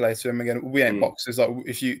 Fair play to him. Again, we ain't boxers. Like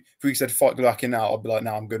if we said fight Golovkin now, I'd be like,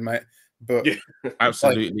 nah, I'm good, mate. But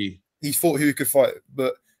absolutely, like, he's fought who could fight,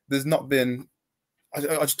 but there's not been. I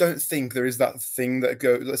just don't think there is that thing that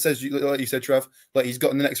goes that says, like you said, Trev, like he's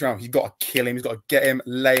got in the next round, he's got to kill him, he's got to get him,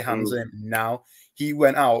 lay hands on him now. He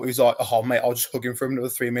went out, he was like, oh mate, I'll just hug him for another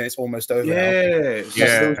 3 minutes, almost over. Yeah. So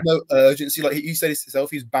there was no urgency. Like he said it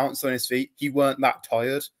himself, he's bounced on his feet. He weren't that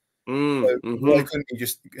tired. So why couldn't he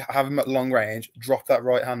just have him at long range, drop that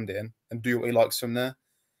right hand in, and do what he likes from there?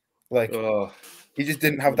 Like he just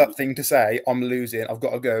didn't have that thing to say, I'm losing, I've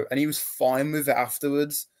got to go. And he was fine with it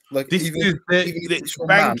afterwards. Like this even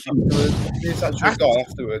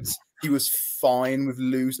afterwards, he was fine with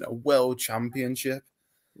losing a world championship.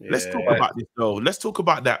 Yeah. Let's talk about this though. Let's talk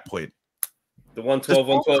about that point. The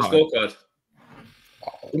 112 scorecard.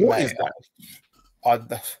 What is that?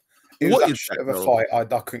 It was that shit of a fight. I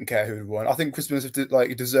couldn't care who won. I think Chris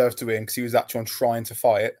he deserved to win because he was actually trying to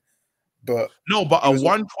fight. But no, but a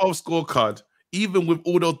 112 scorecard, even with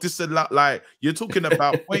all those disallowed, like you're talking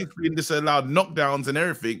about points being disallowed, knockdowns and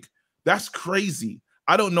everything. That's crazy.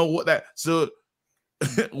 I don't know what that. So,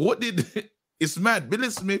 what did? It's mad.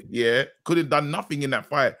 Billy Smith, could have done nothing in that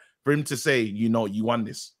fight for him to say, you know, you won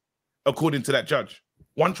this, according to that judge.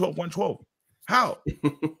 112, 112. How?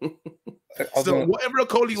 So whatever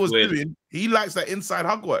Okolie was doing, he likes that inside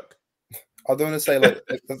hug work. I don't want to say like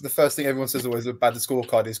the first thing everyone says always about the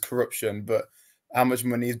scorecard is corruption, but how much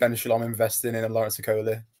money is Ben Shalom investing in Lawrence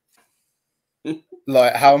Okolie?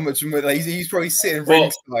 Like how much money? Like, he's probably sitting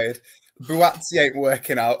ringside. Buatsi ain't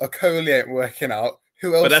working out. Okolie ain't working out.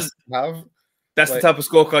 Who else does he have? That's the type of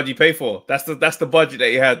scorecard you pay for. That's the budget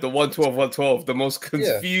that you had. The 112, the most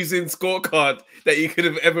confusing scorecard that you could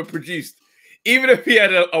have ever produced. Even if he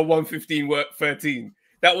had a 115-13,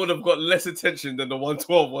 that would have got less attention than the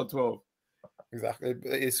 112. Exactly.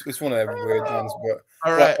 It's one of them weird ones. But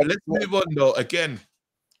all right, let's move on though. Again,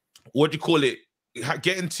 what do you call it?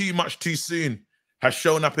 Getting too much too soon has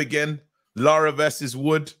shown up again. Lara versus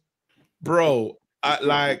Wood, bro.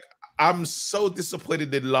 I'm so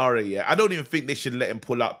disappointed in Lara. Yeah, I don't even think they should let him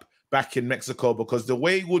pull up back in Mexico because the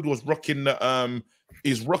way Wood was rocking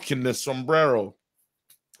the sombrero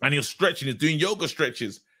and he was stretching, he's doing yoga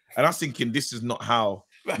stretches, and I was thinking this is not how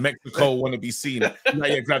Mexico want to be seen. Like,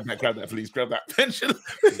 yeah, grab that, please, grab that pension.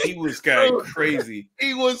 He was going crazy.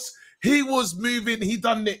 He was moving. He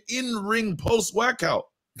done the in-ring post-workout.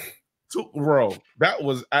 Bro, that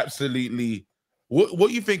was absolutely. What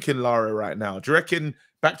are you thinking, Lara, right now? Do you reckon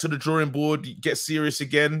back to the drawing board, get serious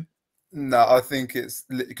again? No, I think it's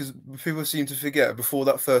because people seem to forget before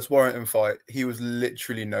that first Warrington fight, he was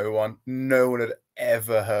literally no one. No one had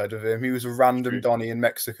ever heard of him. He was a random Donny in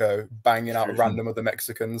Mexico, banging out random other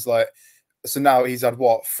Mexicans. Like, so now he's had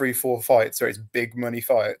what 3-4 fights, so it's big money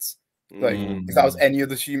fights. Like, if that was any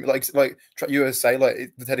other like you always say,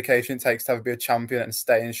 like the dedication it takes to be a champion and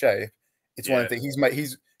stay in shape. It's one thing.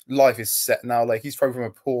 His life is set now. Like he's probably from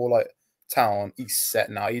a poor town. He's set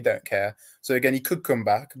now. He don't care. So again, he could come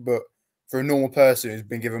back, but for a normal person who's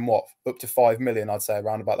been given what up to 5 million, I'd say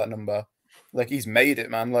around about that number. Like he's made it,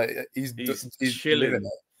 man. Like he's chilling. Living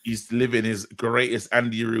it. He's living his greatest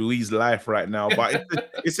Andy Ruiz life right now. But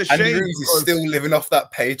it's a shame. Andy Ruiz is still living off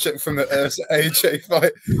that paycheck from the AJ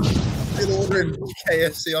fight. Still ordering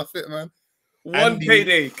KFC off it, man. One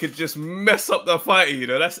payday could just mess up the fight, you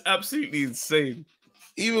know. That's absolutely insane.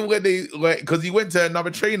 Even when because he went to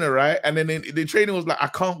another trainer, right? And then the trainer was like, I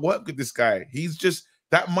can't work with this guy. He's just,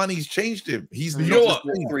 that money's changed him. He's not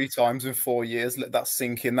 3 times in 4 years. Let that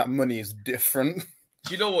sink in. That money is different.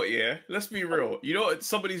 You know what, yeah? Let's be real. You know what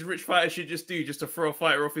somebody's rich fighter should just do just to throw a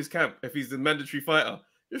fighter off his camp if he's the mandatory fighter?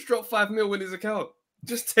 Just drop 5 mil in his account.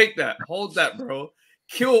 Just take that. Hold that, bro.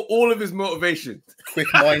 Kill all of his motivation. Quick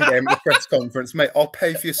mind game at the press conference, mate. I'll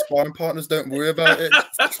pay for your sparring partners. Don't worry about it.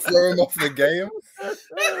 Just throw them off the game.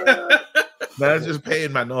 That's just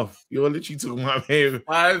paying man off. You're literally talking about him.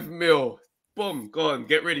 5 mil. Boom. Go on.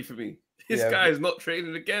 Get ready for me. This guy is not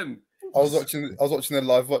training again. I was watching the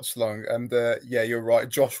live watch along, and yeah, you're right.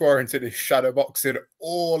 Josh Warrington is shadow boxing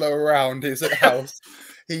all around his house.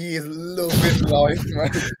 He is loving life, man.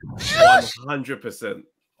 100%.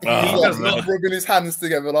 He does not rubbing his hands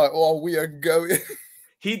together like, oh, we are going.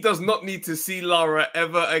 He does not need to see Lara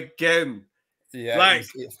ever again. Yeah, like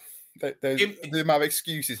The amount of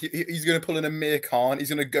excuses. He's going to pull in Amir Khan. He's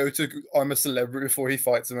going to go to I'm a Celebrity before he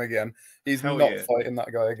fights him again. He's not fighting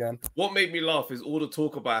that guy again. What made me laugh is all the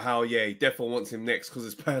talk about how, he definitely wants him next because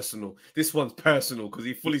it's personal. This one's personal because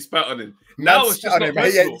he fully spat on him. Now it's just not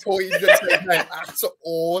personal. He didn't say his name at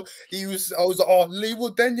all. I was like, oh, Lee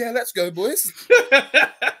Wood then? Yeah, let's go, boys. But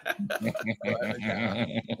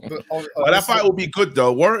that fight will be good,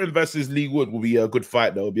 though. Warrington versus Lee Wood will be a good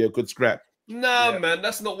fight, though. It'll be a good scrap. Nah, man,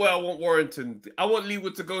 that's not where I want Warrington. I want Lee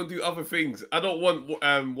Wood to go and do other things. I don't want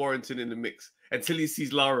Warrington in the mix until he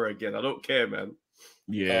sees Lara again. I don't care, man.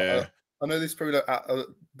 Yeah. I know this is probably like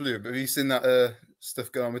blue, but have you seen that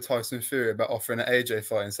stuff going on with Tyson Fury about offering an AJ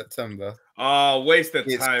fight in September? Oh, waste of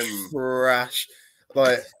time. Trash.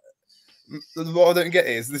 Like, what I don't get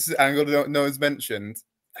is, this is an angle that no one's mentioned.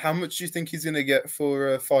 How much do you think he's going to get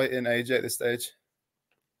for fighting AJ at this stage?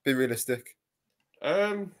 Be realistic.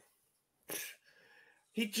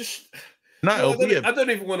 He just... No, I don't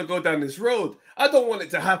even want to go down this road. I don't want it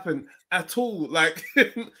to happen at all. Like,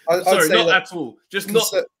 sorry, not at all. Just not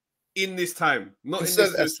in this time. Not in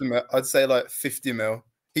this estimate. I'd say like 50 mil.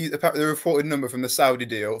 Apparently the reported number from the Saudi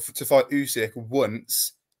deal to fight Usyk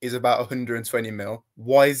once is about 120 mil.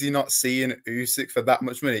 Why is he not seeing Usyk for that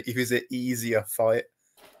much money if it's an easier fight?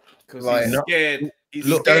 Because he's scared.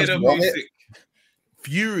 He's scared of Usyk.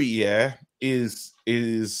 Fury,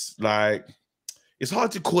 is like... It's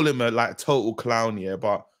hard to call him a total clown,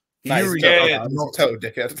 but Fury not total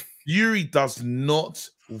dickhead. Fury does not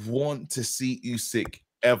want to see Usyk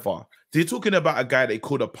ever. They're talking about a guy they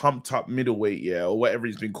called a pumped up middleweight, or whatever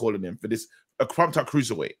he's been calling him for this, a pumped up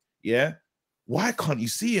cruiserweight, Why can't you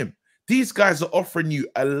see him? These guys are offering you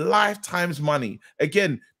a lifetime's money.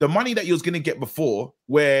 Again, the money that you was going to get before,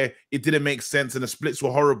 where it didn't make sense and the splits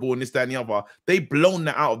were horrible and this, that, and the other, they blown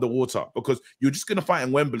that out of the water because you're just going to fight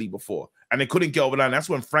in Wembley before and they couldn't get over the line. That's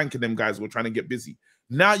when Frank and them guys were trying to get busy.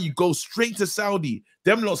 Now you go straight to Saudi.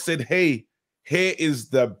 Them lot said, hey, here is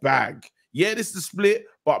the bag. Yeah, this is the split,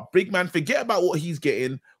 but big man, forget about what he's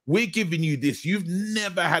getting. We're giving you this. You've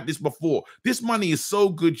never had this before. This money is so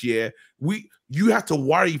good, you have to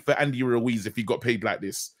worry for Andy Ruiz if he got paid like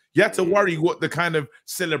this. You have to worry what the kind of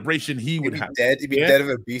celebration he would have. He'd be dead of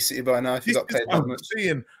obesity by now if he got paid that much.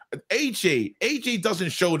 AJ doesn't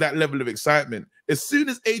show that level of excitement. As soon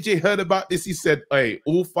as AJ heard about this, he said, hey,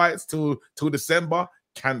 all fights till December,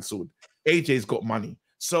 cancelled. AJ's got money.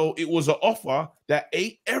 So it was an offer that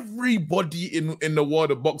everybody in the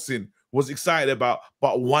world of boxing was excited about,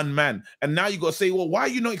 but one man. And now you got to say, well, why are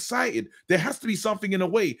you not excited? There has to be something in the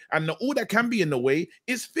way. And all that can be in the way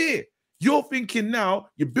is fear. You're thinking now,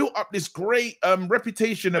 you built up this great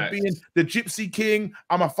reputation of being the Gypsy King.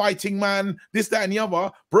 I'm a fighting man, this, that, and the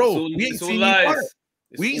other. Bro, we ain't seen you fight.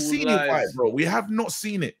 We ain't seen you fight, bro. We have not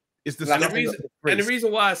seen it. It's the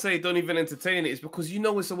reason why I say don't even entertain it is because you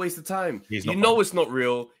know it's a waste of time. You know it's not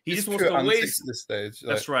real. He just wants to waste this stage.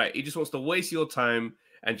 That's right. He just wants to waste your time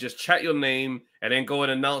and just chat your name and then go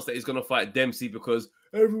and announce that he's going to fight Dempsey because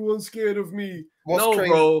everyone's scared of me.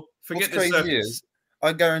 Bro, forget the circus.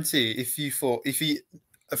 I guarantee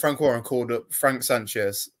if Frank Warren called up Frank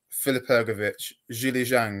Sanchez, Filip Hrgovic, Zhilei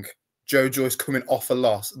Zhang, Joe Joyce coming off a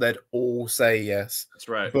loss, they'd all say yes. That's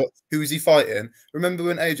right. But who is he fighting? Remember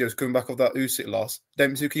when AJ was coming back off that Usyk loss?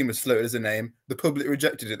 Dempsey Joaquin was floated as a name. The public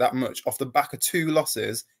rejected it that much. Off the back of 2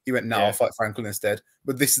 losses, he went, I'll fight Franklin instead.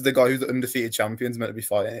 But this is the guy who's the undefeated champion's meant to be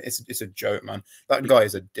fighting. It's a joke, man. That guy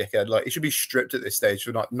is a dickhead. Like, he should be stripped at this stage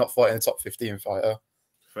for not fighting a top 15 fighter.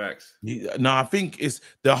 Facts. No, I think it's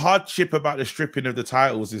the hardship about the stripping of the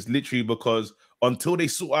titles is literally because until they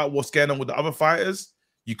sort out what's going on with the other fighters,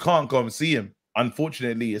 you can't go and see him.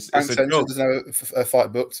 Unfortunately, it's a joke. There's no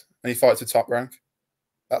fight booked, and he fights at top rank.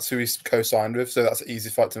 That's who he's co-signed with, so that's an easy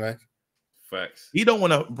fight to make. Facts. He don't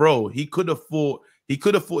want to, bro. He could have fought. He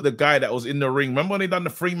could have fought the guy that was in the ring. Remember when they done the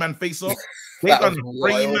 3-man face-off? They done the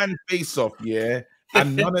 3-man face-off,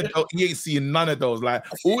 and none of those, he ain't seeing none of those. Like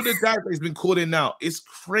all the guys that he's been calling out, it's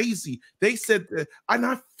crazy. They said, and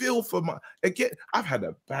I feel for I've had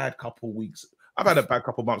a bad couple weeks. I've had a bad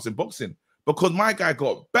couple months in boxing because my guy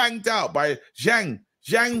got banged out by Zhang.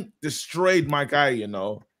 Zhang destroyed my guy,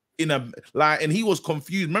 and he was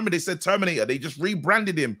confused. Remember, they said Terminator. They just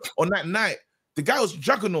rebranded him on that night. The guy was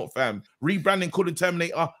Juggernaut, fam. Rebranding, calling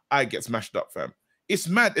Terminator. I get smashed up, fam. It's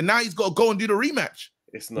mad. And now he's got to go and do the rematch.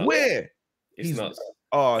 It's not. Where? It's nuts.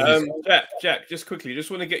 Oh, Jack, just quickly, just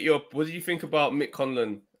want to get what did you think about Mick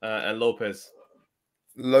Conlan and Lopez?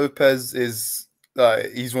 Lopez is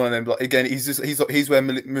he's one of them. Like, again, he's where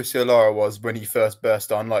Mauricio Lara was when he first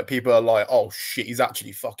burst on. Like, people are like, oh shit, he's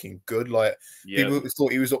actually fucking good. Like, people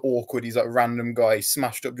thought he was awkward. He's like a random guy. He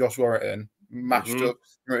smashed up Josh Warrington. mashed up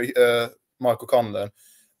Michael Conlan.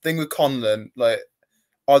 Thing with Conlan, like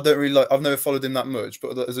I don't really like. I've never followed him that much,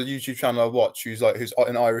 but there's a YouTube channel I watch who's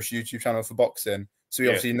an Irish YouTube channel for boxing, so he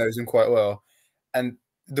obviously knows him quite well. And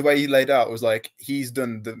the way he laid out was like he's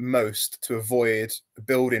done the most to avoid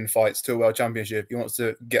building fights to a world championship. He wants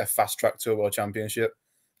to get a fast track to a world championship.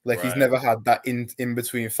 Like he's never had that in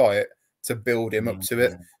between fight to build him up to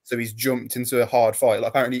it. So he's jumped into a hard fight. Like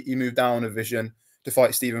apparently he moved down a division to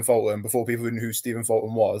fight Stephen Fulton before people knew who Stephen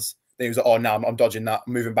Fulton was. Then he was like, oh, now I'm dodging that,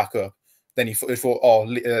 I'm moving back up. Then he thought, oh,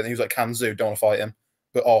 he was like, Kanzu, don't want to fight him.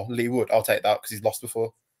 But oh, Lee Wood, I'll take that because he's lost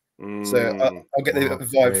before. So I'll get the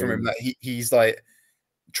vibe from him that he's like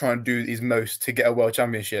trying to do his most to get a world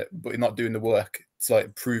championship, but not doing the work to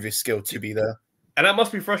like prove his skill to be there. And that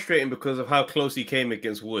must be frustrating because of how close he came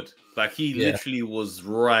against Wood. Like he literally was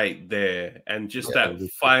right there, and just that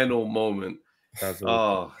final moment. That's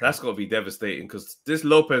got to be devastating because this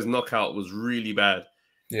Lopez knockout was really bad.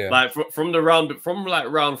 Yeah, like from round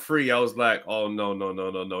 3, I was like, oh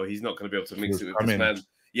no, he's not going to be able to mix it with this man.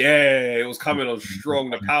 Yeah, it was coming on strong.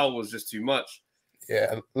 The power was just too much.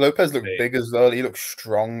 Yeah, Lopez looked big as well. He looked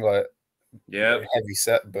strong, like heavy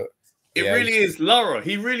set, but it really is Lara.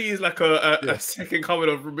 He really is like a second coming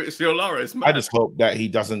of Fabricio Lara. I just hope that he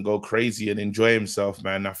doesn't go crazy and enjoy himself,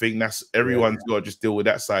 man. I think that's everyone's got to just deal with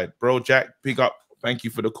that side, bro. Jack, pick up. Thank you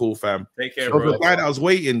for the call, fam. Take care, bro. The guy that was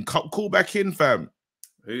waiting, call back in, fam.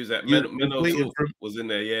 Who's that? Menno was in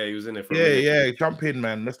there. Yeah, he was in there. Yeah. Jump in,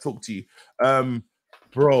 man. Let's talk to you,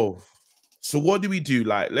 bro. So what do we do?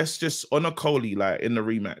 Like, let's just on Okolie, like in the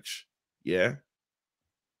rematch. Yeah.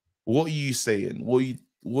 What are you saying? What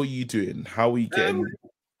are you doing? How are we getting?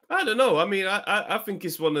 I don't know. I mean, I think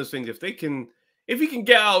it's one of those things. If he can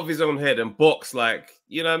get out of his own head and box, like,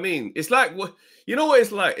 you know what I mean? It's like what you know what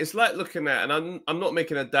it's like? It's like looking at, and I'm not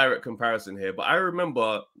making a direct comparison here, but I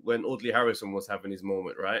remember when Audley Harrison was having his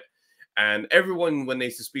moment, right? And everyone, when they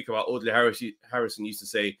used to speak about Audley Harrison used to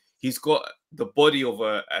say he's got the body of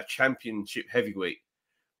a championship heavyweight,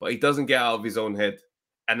 but he doesn't get out of his own head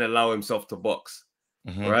and allow himself to box.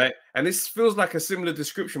 Right. And this feels like a similar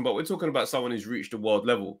description, but we're talking about someone who's reached the world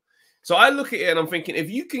level. So I look at it and I'm thinking, if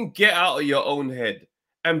you can get out of your own head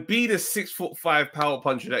and be the 6'5" power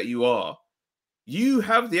puncher that you are, you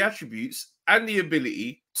have the attributes and the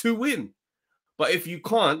ability to win. But if you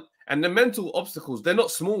can't, and the mental obstacles, they're not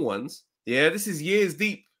small ones. Yeah, this is years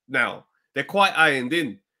deep now. They're quite ironed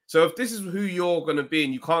in. So if this is who you're going to be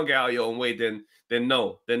and you can't get out of your own way, then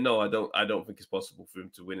no, I don't think it's possible for him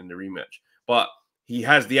to win in the rematch. But he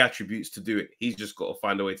has the attributes to do it. He's just got to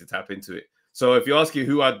find a way to tap into it. So if you're asking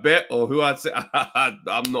who I'd bet or who I'd say,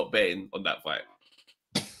 I'm not betting on that fight.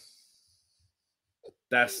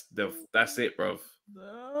 That's it, bro.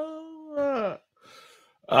 Bro.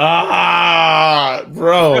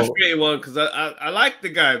 Frustrating one because I like the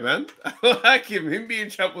guy, man. I like him. Him being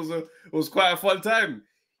champ was quite a fun time.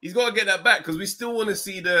 He's got to get that back because we still want to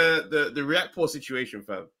see the Reactport situation,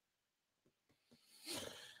 fam.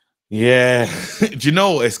 Yeah, do you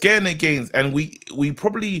know it's getting against, and we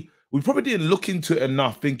probably didn't look into it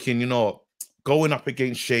enough, thinking, you know, going up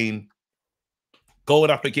against Shane, going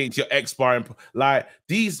up against your ex-sparring, like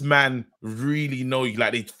these man really know you,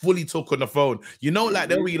 like they fully talk on the phone, you know, like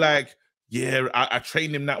they'll be like, yeah, I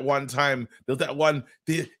trained him that one time. There's that one,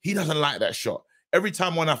 he doesn't like that shot. Every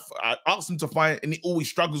time when I ask him to fight, and he always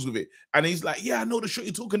struggles with it. And he's like, yeah, I know the shot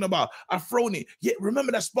you're talking about. I've thrown it. Yeah,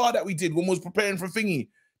 remember that spar that we did when we was preparing for thingy?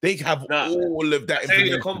 They have all of that. I tell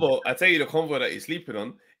you the convo that he's sleeping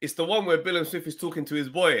on. It's the one where Bill Smith is talking to his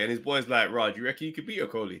boy, and his boy's like, "Raj, you reckon you could beat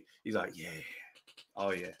Okolie?" He's like, "Yeah, oh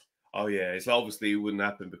yeah." It's obviously it wouldn't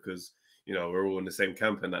happen because you know we're all in the same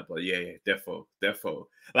camp and that. But yeah, defo.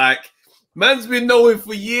 Like, man's been knowing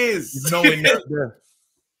for years. Knowing that,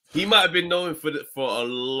 he might have been knowing for a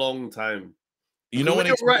long time. You know when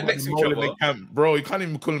he's right next to each other, in the camp, bro. You can't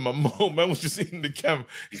even call him a mole. Man was just in the camp.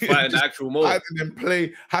 He's fighting the actual mole.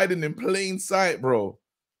 Hiding in plain sight, bro.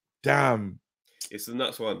 Damn. It's the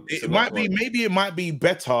nuts one. Maybe it might be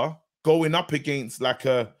better going up against like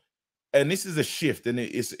and this is a shift, and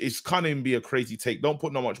it's can't even be a crazy take. Don't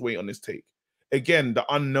put no much weight on this take. Again, the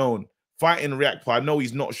unknown. Fighting Reactport. I know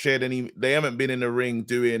he's not shared any, they haven't been in the ring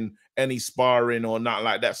doing any sparring or not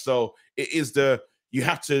like that. So it is you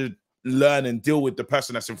have to learn and deal with the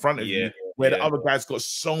person that's in front of you, where the other guy's got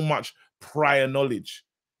so much prior knowledge.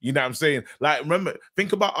 You know what I'm saying? Like, remember,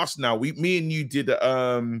 think about us now. Me and you did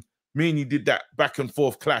that back and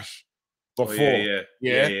forth clash before.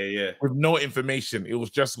 Yeah. With no information. It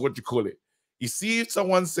was just, what you call it? You see, if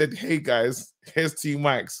someone said, hey guys, here's 2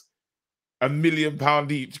 mics, £1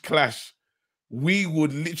 million each clash, we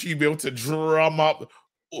would literally be able to drum up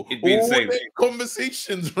It'd be insane. The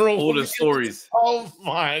conversations, bro. All the stories. Oh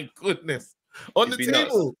my goodness. On It'd the be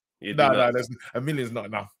table. Nuts. No, there's $1 million's not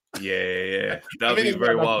enough. Yeah. That would be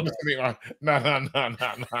very wild. No,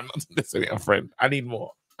 not this my friend. I need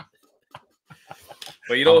more.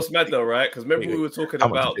 But you know what's mad though, right? Because remember we were talking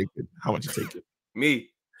about how much you taking? Me.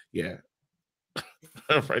 Yeah.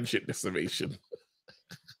 Friendship decimation.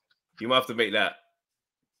 You might have to make that.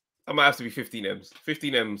 I might have to be 15 M's.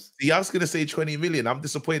 15 M's. See, I was gonna say 20 million. I'm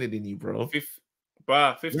disappointed in you, bro.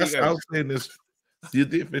 15 M's. I was saying this. You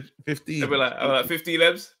did 15. I'll be like 15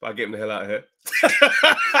 M's, but I'll get him the hell out of here.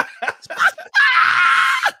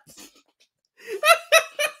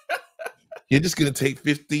 You're just gonna take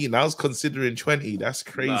 15. I was considering 20. That's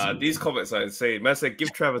crazy. Nah, these comments are insane. Man said,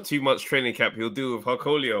 give Trevor 2 months training camp. He'll do with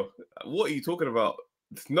Huggler. What are you talking about?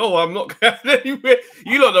 No, I'm not going anywhere.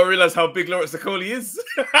 You lot don't realize how big Lawrence Okolie is.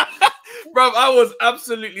 Bro, I was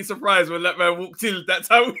absolutely surprised when that man walked in. That's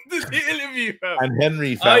how we did the interview, fam. And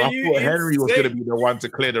Henry, fam. I thought Henry was going to be the one to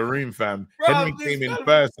clear the room, fam. Bro, Henry came in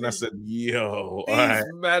first, and I said, yo. These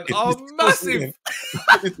men are massive.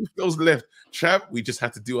 If this goes left, Trav, we just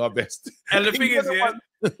had to do our best. And the thing is,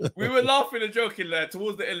 we were laughing and joking. Like,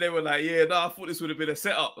 towards the end, they were like, I thought this would have been a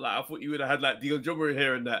setup. Like, I thought you would have had, like, Dion Jummer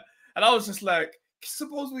here and that. And I was just like,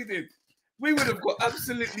 suppose we did. We would have got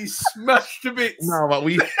absolutely smashed to bits. No, but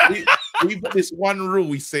we've got this one rule.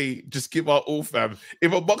 We say, just give our all, fam.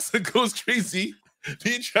 If a boxer goes crazy,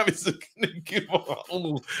 me and Travis are going to give our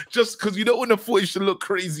all. Just because you don't want the footage to look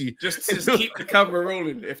crazy. Just keep the camera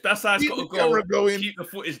rolling. If that's how it's got to go, keep the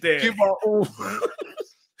footage there. Give our all.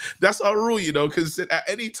 That's our rule, because at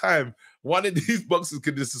any time, one of these boxers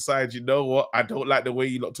could just decide, you know what, I don't like the way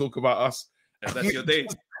you lot talk about us. And that's your day.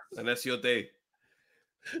 And that's your day.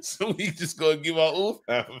 So we just gonna give our all.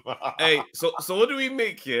 Hey, so what do we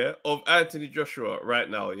make here of Anthony Joshua right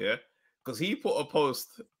now? Yeah, because he put a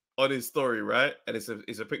post on his story, right? And it's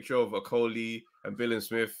a picture of Okolie and Bill and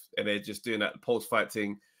Smith, and they're just doing that post-fight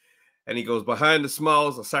thing. And he goes, behind the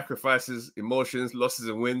smiles are sacrifices, emotions, losses,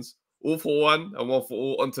 and wins. All for one and one for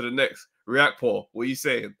all. On to the next. React poor. What are you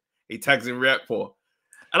saying? He tags in React poor.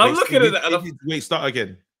 And I'm looking at that. And wait, start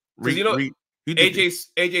again.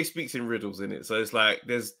 AJ speaks in riddles in it, so it's like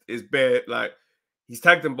it's bare, like he's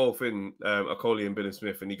tagged them both in Okolie and Bill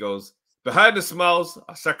Smith, and he goes, behind the smiles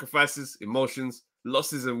are sacrifices, emotions,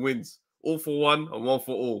 losses, and wins. All for one and one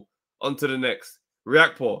for all. On to the next.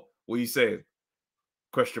 React poor. What are you saying?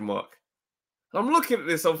 Question mark. I'm looking at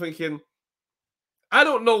this. I'm thinking, I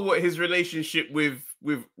don't know what his relationship with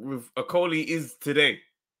Okolie is today.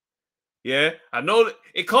 Yeah, I know that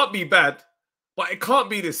it can't be bad, but it can't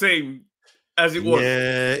be the same as it was.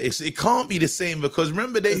 Yeah, it can't be the same because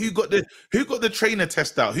remember who got the trainer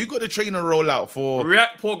test out? Who got the trainer roll out for?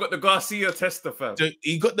 React Paul got the Garcia tester, fam. So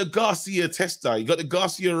he got the Garcia tester. He got the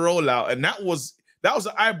Garcia rollout, and that was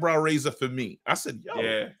an eyebrow raiser for me. I said,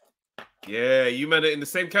 yo, yeah, you men are in the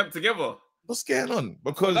same camp together. What's going on?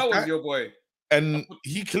 Because that was your boy, and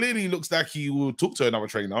he clearly looks like he will talk to another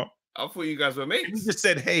trainer. I thought you guys were mates. He just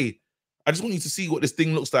said, hey, I just want you to see what this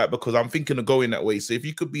thing looks like because I'm thinking of going that way. So if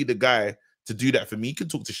you could be the guy to do that for me, you can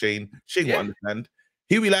talk to Shane. Shane will understand.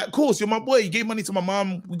 He'll be like, of course, you're my boy. You gave money to my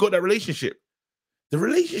mom. We got that relationship. The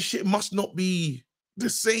relationship must not be the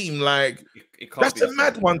same. Like, that's a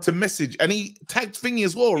mad one to message. And he tagged Thingy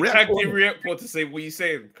as well. He tagged in React to say, what are you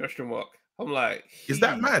saying? Question mark. I'm like, is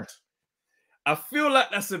that mad? I feel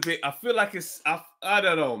like that's a bit, I feel like it's, I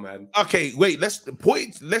don't know, man. Okay, wait, let's put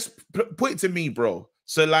it to me, bro.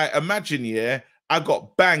 So, like, imagine, I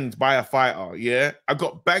got banged by a fighter, I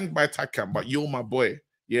got banged by Takam, but you're my boy,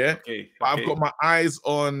 Okay. I've got my eyes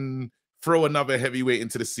on throw another heavyweight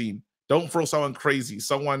into the scene. Don't throw someone crazy,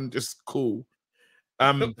 someone just cool.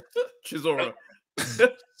 Chisora.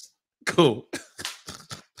 Cool.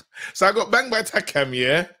 So I got banged by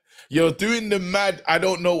Takam, You're doing the mad, I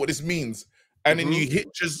don't know what this means. And then you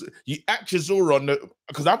act Chisora on the,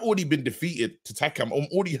 because I've already been defeated to Takam. I'm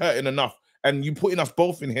already hurting enough. And you putting us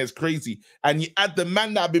both in here is crazy. And you add the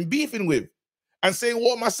man that I've been beefing with and saying,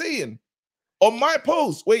 what am I saying? On my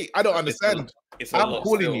post. Wait, I don't understand. I'm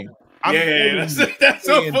calling you. That's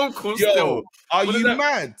a phone call still. Are you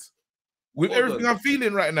mad? With everything I'm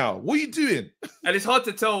feeling right now. What are you doing? And it's hard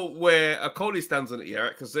to tell where Okolie stands on it,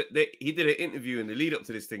 right? Because he did an interview in the lead up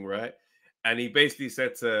to this thing, right? And he basically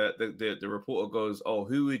said to the reporter goes, oh,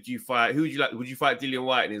 who would you fight? Who would you like? Would you fight Dillian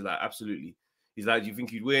Whyte? And he's like, absolutely. He's like, do you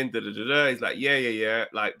think you'd win? He's like, yeah.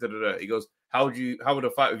 Like, He goes, how would a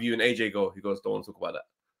fight with you and AJ go? He goes, don't want to talk about that.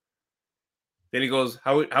 Then he goes,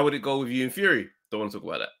 how would it go with you and Fury? Don't want to talk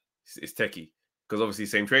about that. It's techie because obviously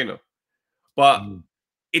same trainer, but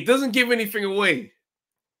it doesn't give anything away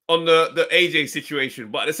on the AJ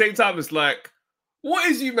situation, but at the same time, it's like, what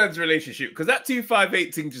is you man's relationship? Because that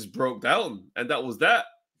 258 thing just broke down, and that was that.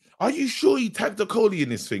 Are you sure he tagged Okolie in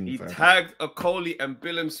this thing? He tagged Okolie and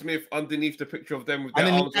Billum Smith underneath the picture of them with their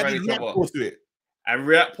arms around each other. And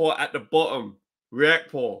Reactpor at the bottom.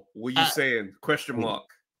 Reactpor, what are you saying? Question mark.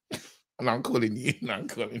 And I'm calling you. I'm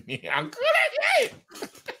calling you. I'm calling you.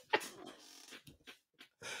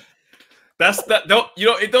 That's that. Don't you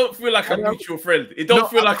know? It don't feel like a mutual friend. It don't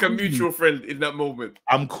feel like a mutual friend in that moment.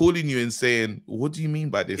 I'm calling you and saying, "What do you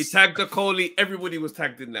mean by this?" He tagged Okolie. Everybody was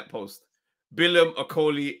tagged in that post. Billum,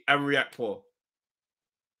 Okolie, and Reactpor.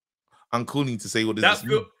 I'm calling to say, what does this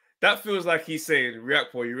mean? That feels like he's saying,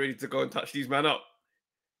 Reactpor, you ready to go and touch these man up?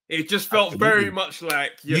 It just felt very much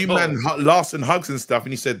like you man laughs and hugs and stuff,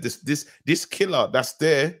 and he said, "This killer that's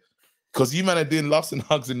there, because you man are doing laughs and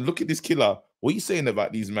hugs, and look at this killer. What are you saying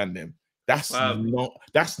about these man? Them that's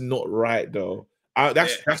not right though.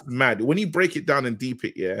 That's mad. When you break it down and deep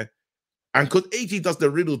it, yeah, and because AJ does the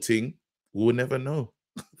riddle thing, we'll never know.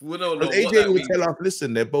 We don't know. AJ will tell us,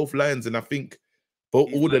 listen, they're both lions, and I think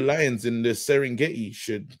all the lions in the Serengeti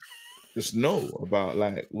should just know about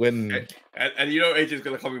like when and you know AJ's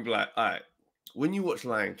gonna come and be like, all right, when you watch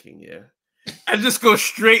Lion King, yeah, and just go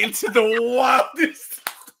straight into the wildest.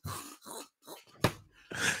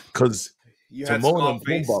 Because Timon and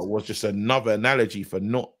Pumbaa was just another analogy for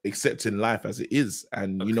not accepting life as it is,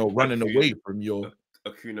 and running away from your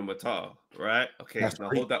Hakuna Matata, right? Okay, now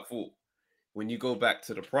hold that thought. When you go back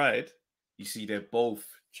to the Pride, you see they're both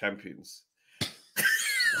champions.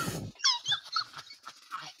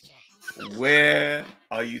 Where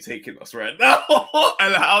are you taking us right now?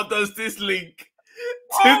 And how does this link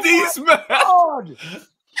to these men?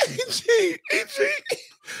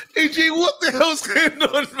 AJ, what the hell's going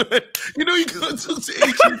on, man? You gotta talk to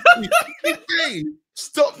AJ. AJ,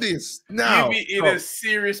 stop this now. You be in a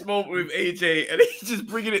serious moment with AJ, and he's just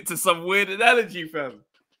bringing it to some weird analogy, fam.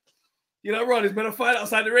 You know, Ron, he's been a fight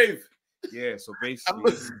outside the rave. Yeah, so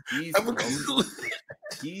basically,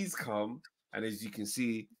 he's come, and as you can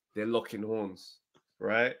see, they're locking horns,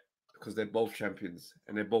 right? Because they're both champions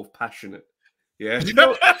and they're both passionate. Yeah. You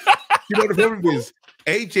know the problem is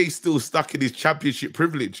AJ's still stuck in his championship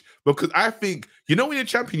privilege, because I think, when you're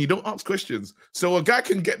champion, you don't ask questions. So a guy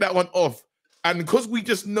can get that one off. And because we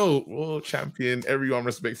just know, champion, everyone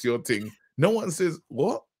respects your thing. No one says,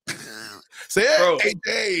 what? Say, hey,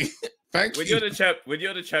 AJ. Thank you. When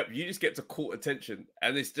you're the champ, you just get to court attention.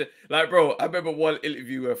 And it's just like, bro, I remember one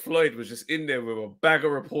interview where Floyd was just in there with a bag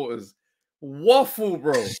of reporters. Waffle,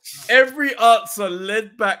 bro. Every answer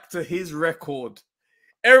led back to his record.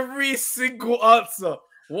 Every single answer.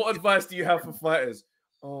 What advice do you have for fighters?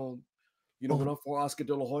 When I fought Oscar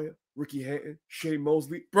De La Hoya, Ricky Hatton, Shane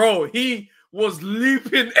Mosley. Bro, he was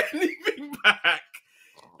looping anything back.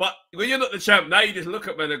 But when you're not the champ, now you just look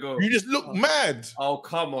at men and go, you just look mad. Oh,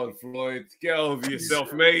 come on, Floyd. Get over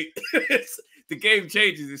yourself, mate. The game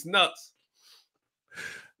changes. It's nuts.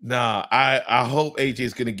 Nah, I hope AJ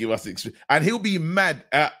is going to give us and he'll be mad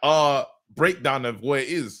at our breakdown of what it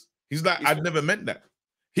is. He's like, I've never meant that.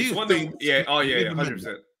 He's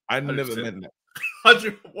 100%. I never meant that.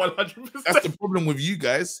 100%. That's the problem with you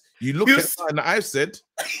guys. You look at something that I've said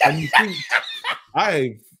and you think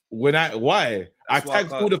I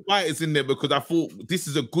tagged all the fighters in there because I thought this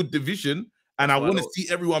is a good division and I want to see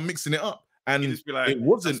everyone mixing it up. And it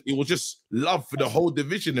wasn't. It was just love for the whole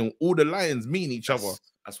division and all the lions meeting each other.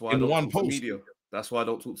 That's why I don't talk to media. That's why I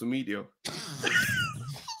don't talk to media.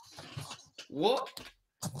 What?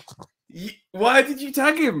 Why did you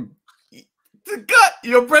tag him? The gut,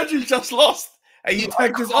 your brethren just lost. And you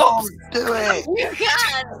tagged his ops. Do it. You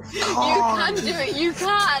can. You can do it. You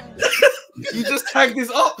can. You just tagged his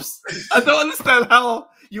ops. I don't understand how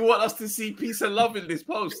you want us to see peace and love in this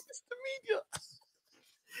post. It's the media.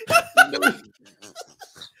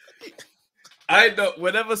 I know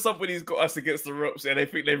whenever somebody's got us against the ropes and they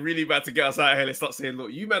think they're really about to get us out of here, they start saying,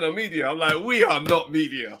 look, you men are media. I'm like, we are not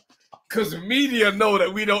media. Because media know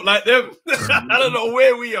that we don't like them. I don't know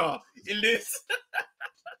where we are in this.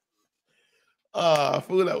 I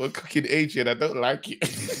feel like we're cooking AJ and I don't like it.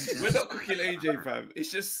 We're not cooking AJ, fam. It's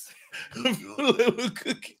just I feel like we're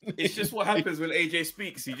cooking it's just what happens when AJ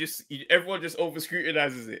speaks. Everyone just over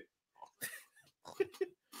scrutinizes it.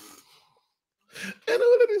 And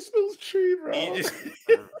all of this feels true, bro.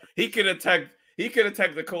 He could have tagged the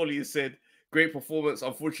Okolie and said, great performance.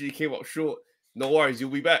 Unfortunately, he came up short. No worries, you'll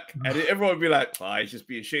be back. And then everyone would be like, he's just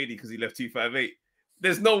being shady because he left 258.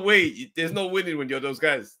 There's no way. There's no winning when you're those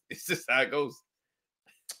guys. It's just how it goes.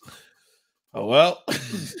 Oh, well.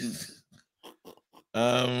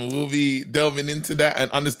 We'll be delving into that and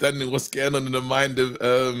understanding what's going on in the mind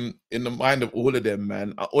of all of them,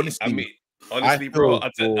 man. Honestly, bro,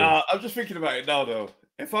 I'm just thinking about it now, though.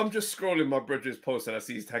 If I'm just scrolling my brother's post and I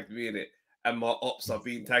see he's tagged me in it, and my ops are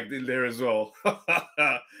being tagged in there as well,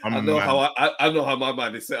 I know how my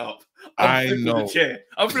mind is set up. I'm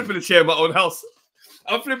flipping the chair in my own house.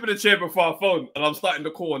 I'm flipping the chair before I phone, and I'm starting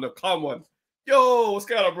to call on the calm one. Yo, what's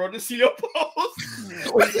going on, bro? Just see your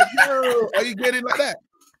post. Yo, are you getting like that?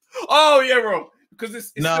 Oh yeah, bro. Because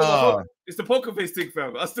it's the poker face thing,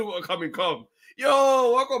 fam. I still want to come in calm.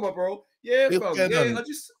 Yo, welcome, my bro. Yeah, fam. Yeah, I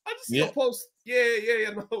just see your post.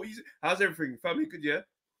 Yeah. No, how's everything? Family good, yeah?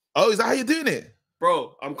 Oh, is that how you're doing it?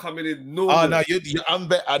 Bro, I'm coming in normal. Oh, no, I'm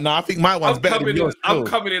better. No, I think my one's better than yours. I'm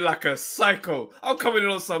coming in like a psycho. I'm coming in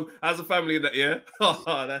on some as a family in that, yeah?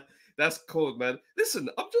 That's cold, man. Listen,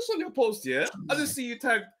 I'm just on your post, yeah? I just see you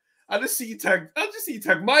tag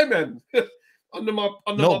my man under my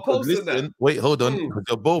post. Listen, wait, hold on.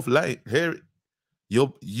 You're both lying. Here,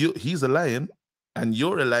 he's a lion and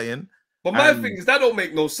you're a lion. But my thing is that don't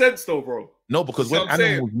make no sense though, bro. No, because when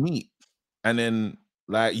animals meet and then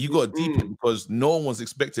like you got deep it because no one was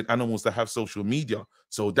expecting animals to have social media.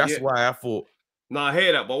 So that's why I thought. No, I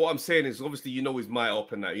hear that, but what I'm saying is obviously you know he's my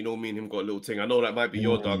up and that. You know me and him got a little thing. I know that might be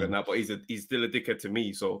your dog and that, but he's still a dickhead to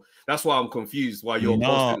me. So that's why I'm confused why you're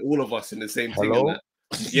posting all of us in the same thing and that.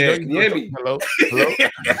 Yeah, can you hear me? Hello?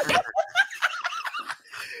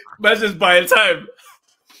 Man's just buying time.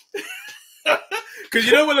 Because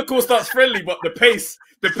you know when the call starts friendly, but the pace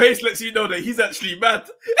lets you know that he's actually mad.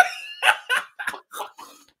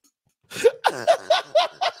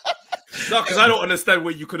 No, because I don't understand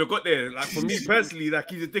where you could have got there. Like for me personally, like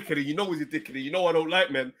he's a dickhead, and you know he's a dickhead, and you know I don't like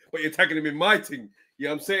men, but you're tagging him in my thing. You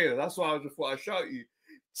know what I'm saying? That's why I just thought I'd shout you.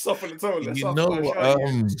 Soften the tone.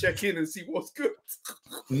 Just check in and see what's good.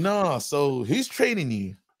 Nah, so who's training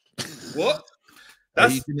you? What?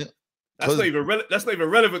 That's not even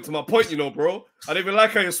relevant to my point, you know, bro. I don't even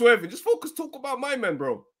like how you're swerving. Just talk about my man,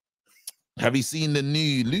 bro. Have you seen the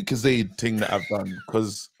new Lucasade thing that I've done?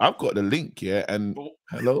 Because I've got the link, yeah. And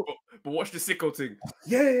hello. But watch the sicko thing.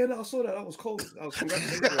 Yeah, no, I saw that. That was cold. That was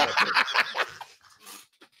congratulations.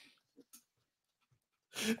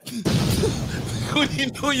 When you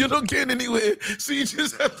know you're not getting anywhere, so you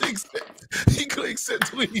just have to accept. You gotta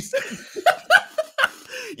accept what he said.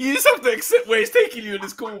 You just have to accept where he's taking you in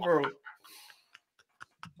this call, bro.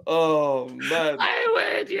 Oh man, I ain't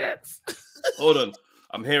weird yet. Hold on,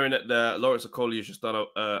 I'm hearing that Lawrence Okolie has just done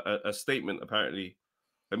a statement. Apparently,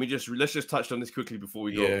 let's just touch on this quickly before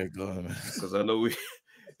we go. Yeah, go on, man. Because I know we.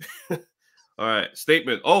 All right,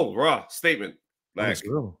 statement. Oh, statement. Like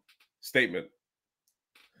statement.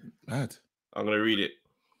 Mad. I'm gonna read it.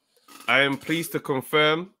 I am pleased to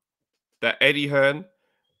confirm that Eddie Hearn,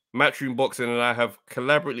 Matchroom Boxing, and I have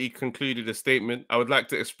collaboratively concluded a statement. I would like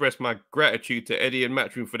to express my gratitude to Eddie and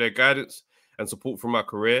Matchroom for their guidance and support for my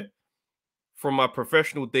career. From my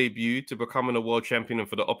professional debut to becoming a world champion and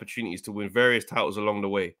for the opportunities to win various titles along the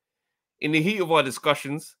way. In the heat of our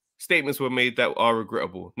discussions, statements were made that are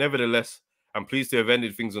regrettable. Nevertheless, I'm pleased to have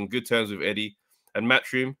ended things on good terms with Eddie and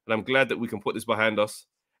Matchroom, and I'm glad that we can put this behind us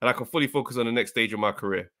and I can fully focus on the next stage of my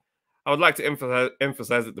career. I would like to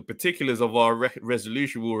emphasize that the particulars of our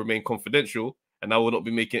resolution will remain confidential, and I will not be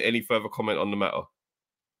making any further comment on the matter.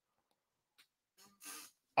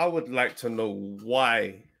 I would like to know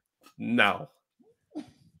why now.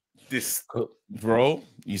 This, bro,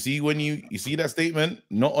 you see when you see that statement,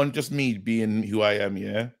 not on just me being who I am,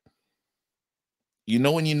 yeah. You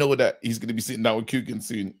know when you know that he's gonna be sitting down with Kugan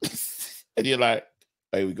soon, and you're like,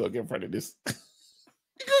 "Hey, we gotta get in front of this. We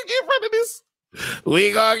gotta get in front of this.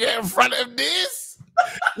 We gotta get in front of this.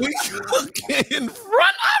 We gotta get in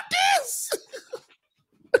front of this."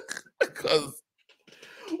 Because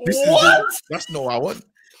that's not what I want.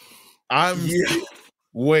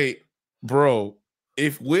 Wait, bro.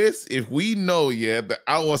 If we know, yeah, that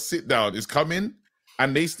our sit down is coming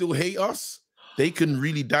and they still hate us, they can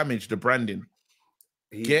really damage the branding.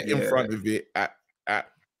 Get in front of it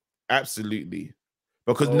absolutely.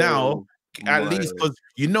 Because now, at least, because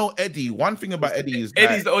you know Eddie, one thing about Eddie is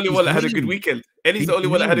Eddie's the only one that had a good weekend. Eddie's the only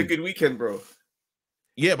one that had a good weekend, bro.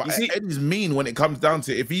 Yeah, but Eddie's mean when it comes down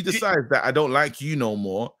to it. If he decides that I don't like you no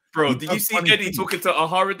more. Bro, did you see Eddie talking to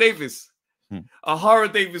Ahara Davis?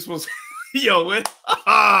 Ahara Davis was, yo, brother,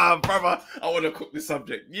 I want to cook this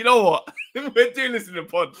subject. You know what? We're doing this in the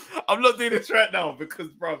pod. I'm not doing this right now because,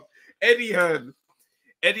 bro, Eddie Hearn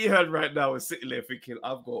right now is sitting there thinking,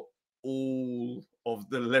 I've got all of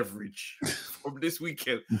the leverage from this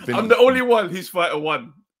weekend. I'm the only one who's fighter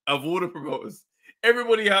one of all the promoters.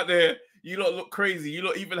 Everybody out there, You lot look crazy. You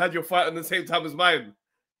lot even had your fight on the same time as mine.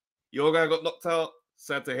 Your guy got knocked out.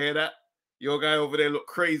 Sad to hear that. Your guy over there looked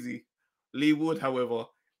crazy. Lee Wood, however,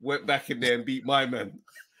 went back in there and beat my man.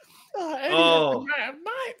 Oh.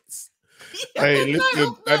 Hey,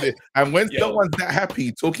 listen. And when someone's that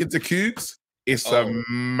happy talking to Cougs, it's a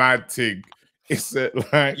mad thing. It's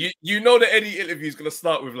like you know the Eddie interview is gonna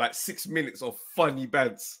start with like 6 minutes of funny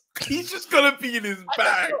bands. He's just gonna be in his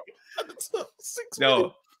bag.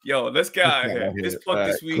 Yo, let's get out of here. This pod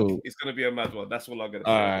this week is gonna be a mad one. That's what I'm gonna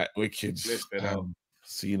say. All right, wicked.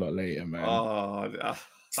 See you lot later, man. Oh,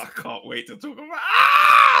 I can't wait to talk about.